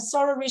 I'm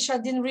sorry, Risha, I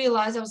didn't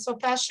realize. I was so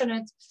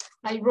passionate.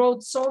 I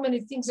wrote so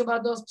many things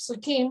about those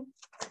psukim,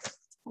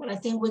 but I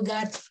think we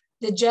got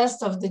the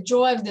gist of the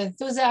joy, of the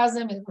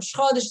enthusiasm, and Rosh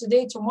Chodesh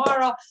today,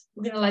 tomorrow.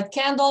 We're going to light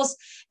candles.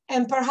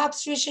 And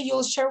perhaps, Risha,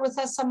 you'll share with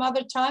us some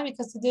other time,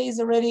 because today is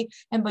already,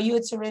 and by you,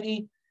 it's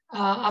already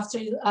after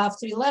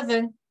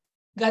 11.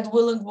 God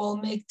willing, we'll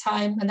make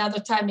time, another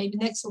time, maybe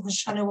next week,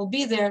 Shana will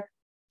be there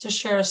to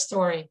share a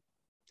story.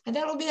 And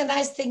that'll be a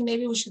nice thing.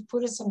 Maybe we should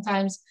put it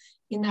sometimes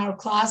in our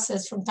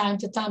classes from time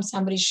to time,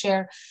 somebody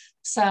share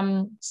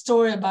some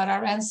story about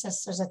our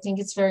ancestors. I think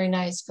it's very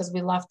nice because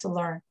we love to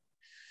learn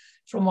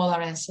from all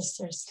our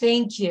ancestors.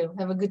 Thank you.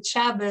 Have a good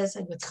Shabbos,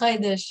 a good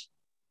Chodesh.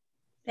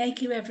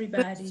 Thank you,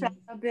 everybody. Good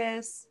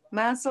Shabbos.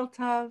 Mazel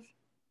tov.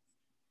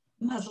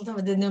 Mazel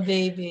tov, the new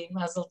baby.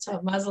 Mazel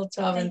tov, mazel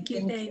tov. Thank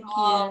you.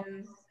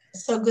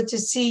 So good to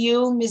see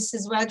you,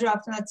 Mrs. Wedger.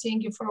 After not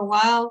seeing you for a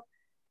while.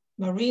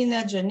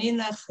 Marina,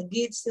 Janina,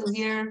 Chagit still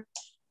here.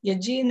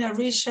 Yajina,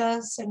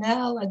 Risha,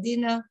 Sanel,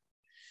 Adina,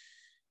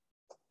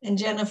 and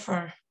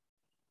Jennifer.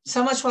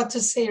 So much what to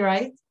say,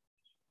 right?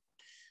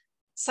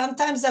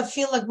 Sometimes I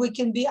feel like we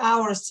can be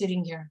hours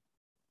sitting here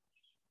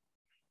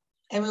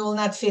and we will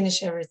not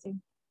finish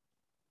everything.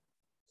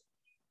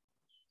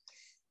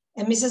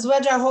 And Mrs.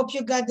 Wedger, I hope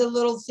you got the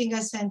little thing I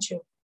sent you.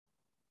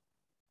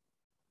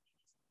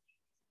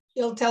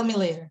 You'll tell me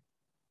later.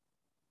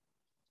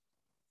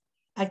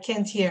 I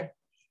can't hear.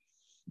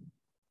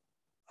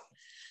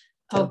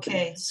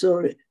 Okay.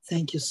 Sorry.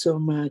 Thank you so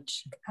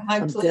much. My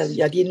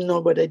pleasure. I didn't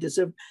know what I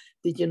deserved.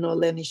 Did you know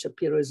Lenny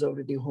Shapiro is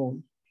already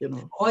home?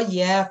 Oh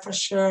yeah, for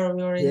sure.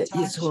 We were in touch.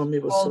 He's home. He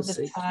was all so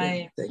the sick.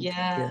 time.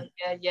 Yeah.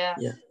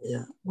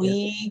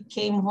 We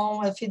came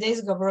home a few days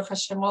ago, Baruch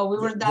Hashem. Oh, we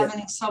were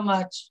davening so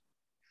much.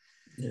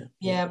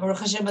 Yeah, Baruch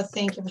Hashem, but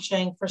thank you for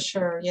sharing, for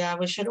sure. Yeah,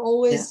 we should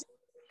always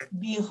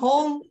be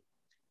home,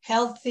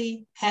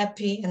 healthy,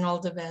 happy, and all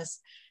the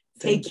best.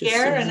 Take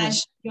care, and I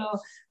should go.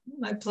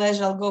 My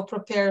pleasure. I'll go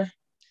prepare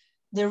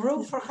the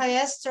room for Chai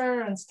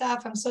Esther and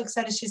stuff. I'm so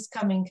excited she's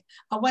coming.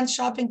 I went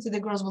shopping to the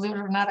girls, believe it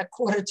or not,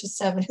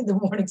 6:45 in the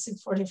morning,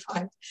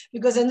 6:45,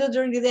 because I knew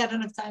during the day I don't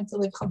have time to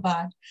leave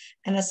Chabad.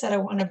 And I said, I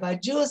want to buy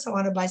juice. I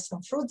want to buy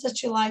some fruits that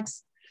she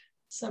likes.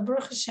 So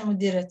Baruch Hashem, we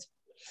did it.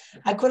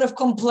 I could have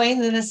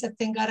complained, and I said,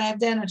 thank God I have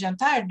the energy. I'm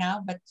tired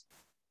now, but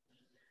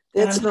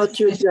that's not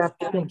your job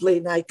to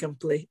complain. I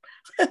complain.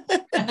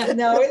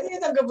 No, you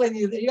don't complain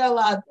either. You're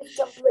allowed.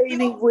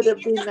 Complaining would have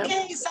been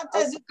okay.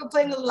 Sometimes you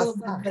complain a little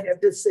bit. I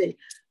have to say,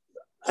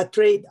 a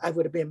trade, I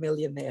would have been a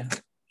millionaire.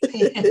 I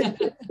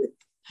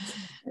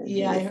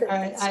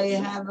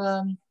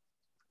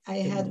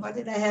had, what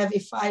did I have?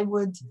 If I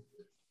would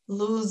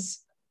lose,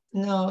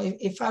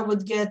 if I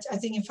would get, I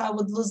think if I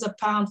would lose a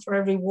pound for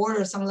every word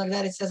or something like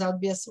that, it says I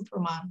would be a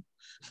supermom.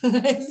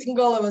 I think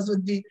all of us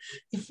would be,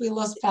 if we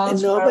lost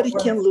pounds. And nobody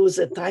can lose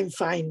a time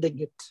finding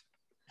it.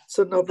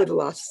 So nobody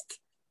lost.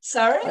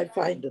 Sorry? I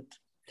find it.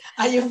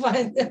 You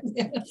find them.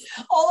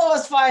 All of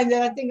us find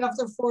that, I think,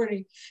 after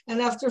 40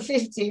 and after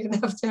 50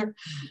 and after,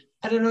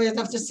 I don't know yet,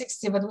 after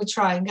 60, but we're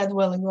trying. God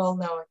willing, we'll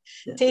know it.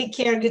 Yeah. Take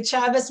care. Good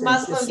Shabbos,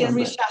 Maslov, so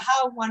Risha.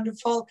 How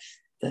wonderful.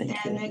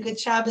 Thank And you. good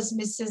Shabbos,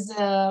 Mrs.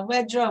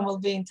 Wedra, and we'll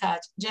be in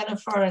touch.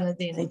 Jennifer and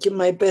Adina. Thank you.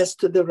 My best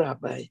to the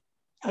rabbi.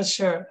 Oh,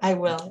 sure, I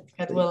will,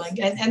 God willing.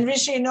 And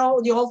Risha, you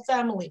know, the whole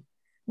family,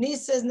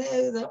 nieces,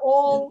 they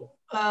all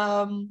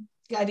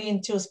got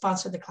in to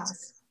sponsor the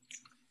class.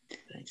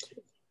 Thank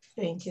you.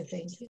 Thank you, thank you.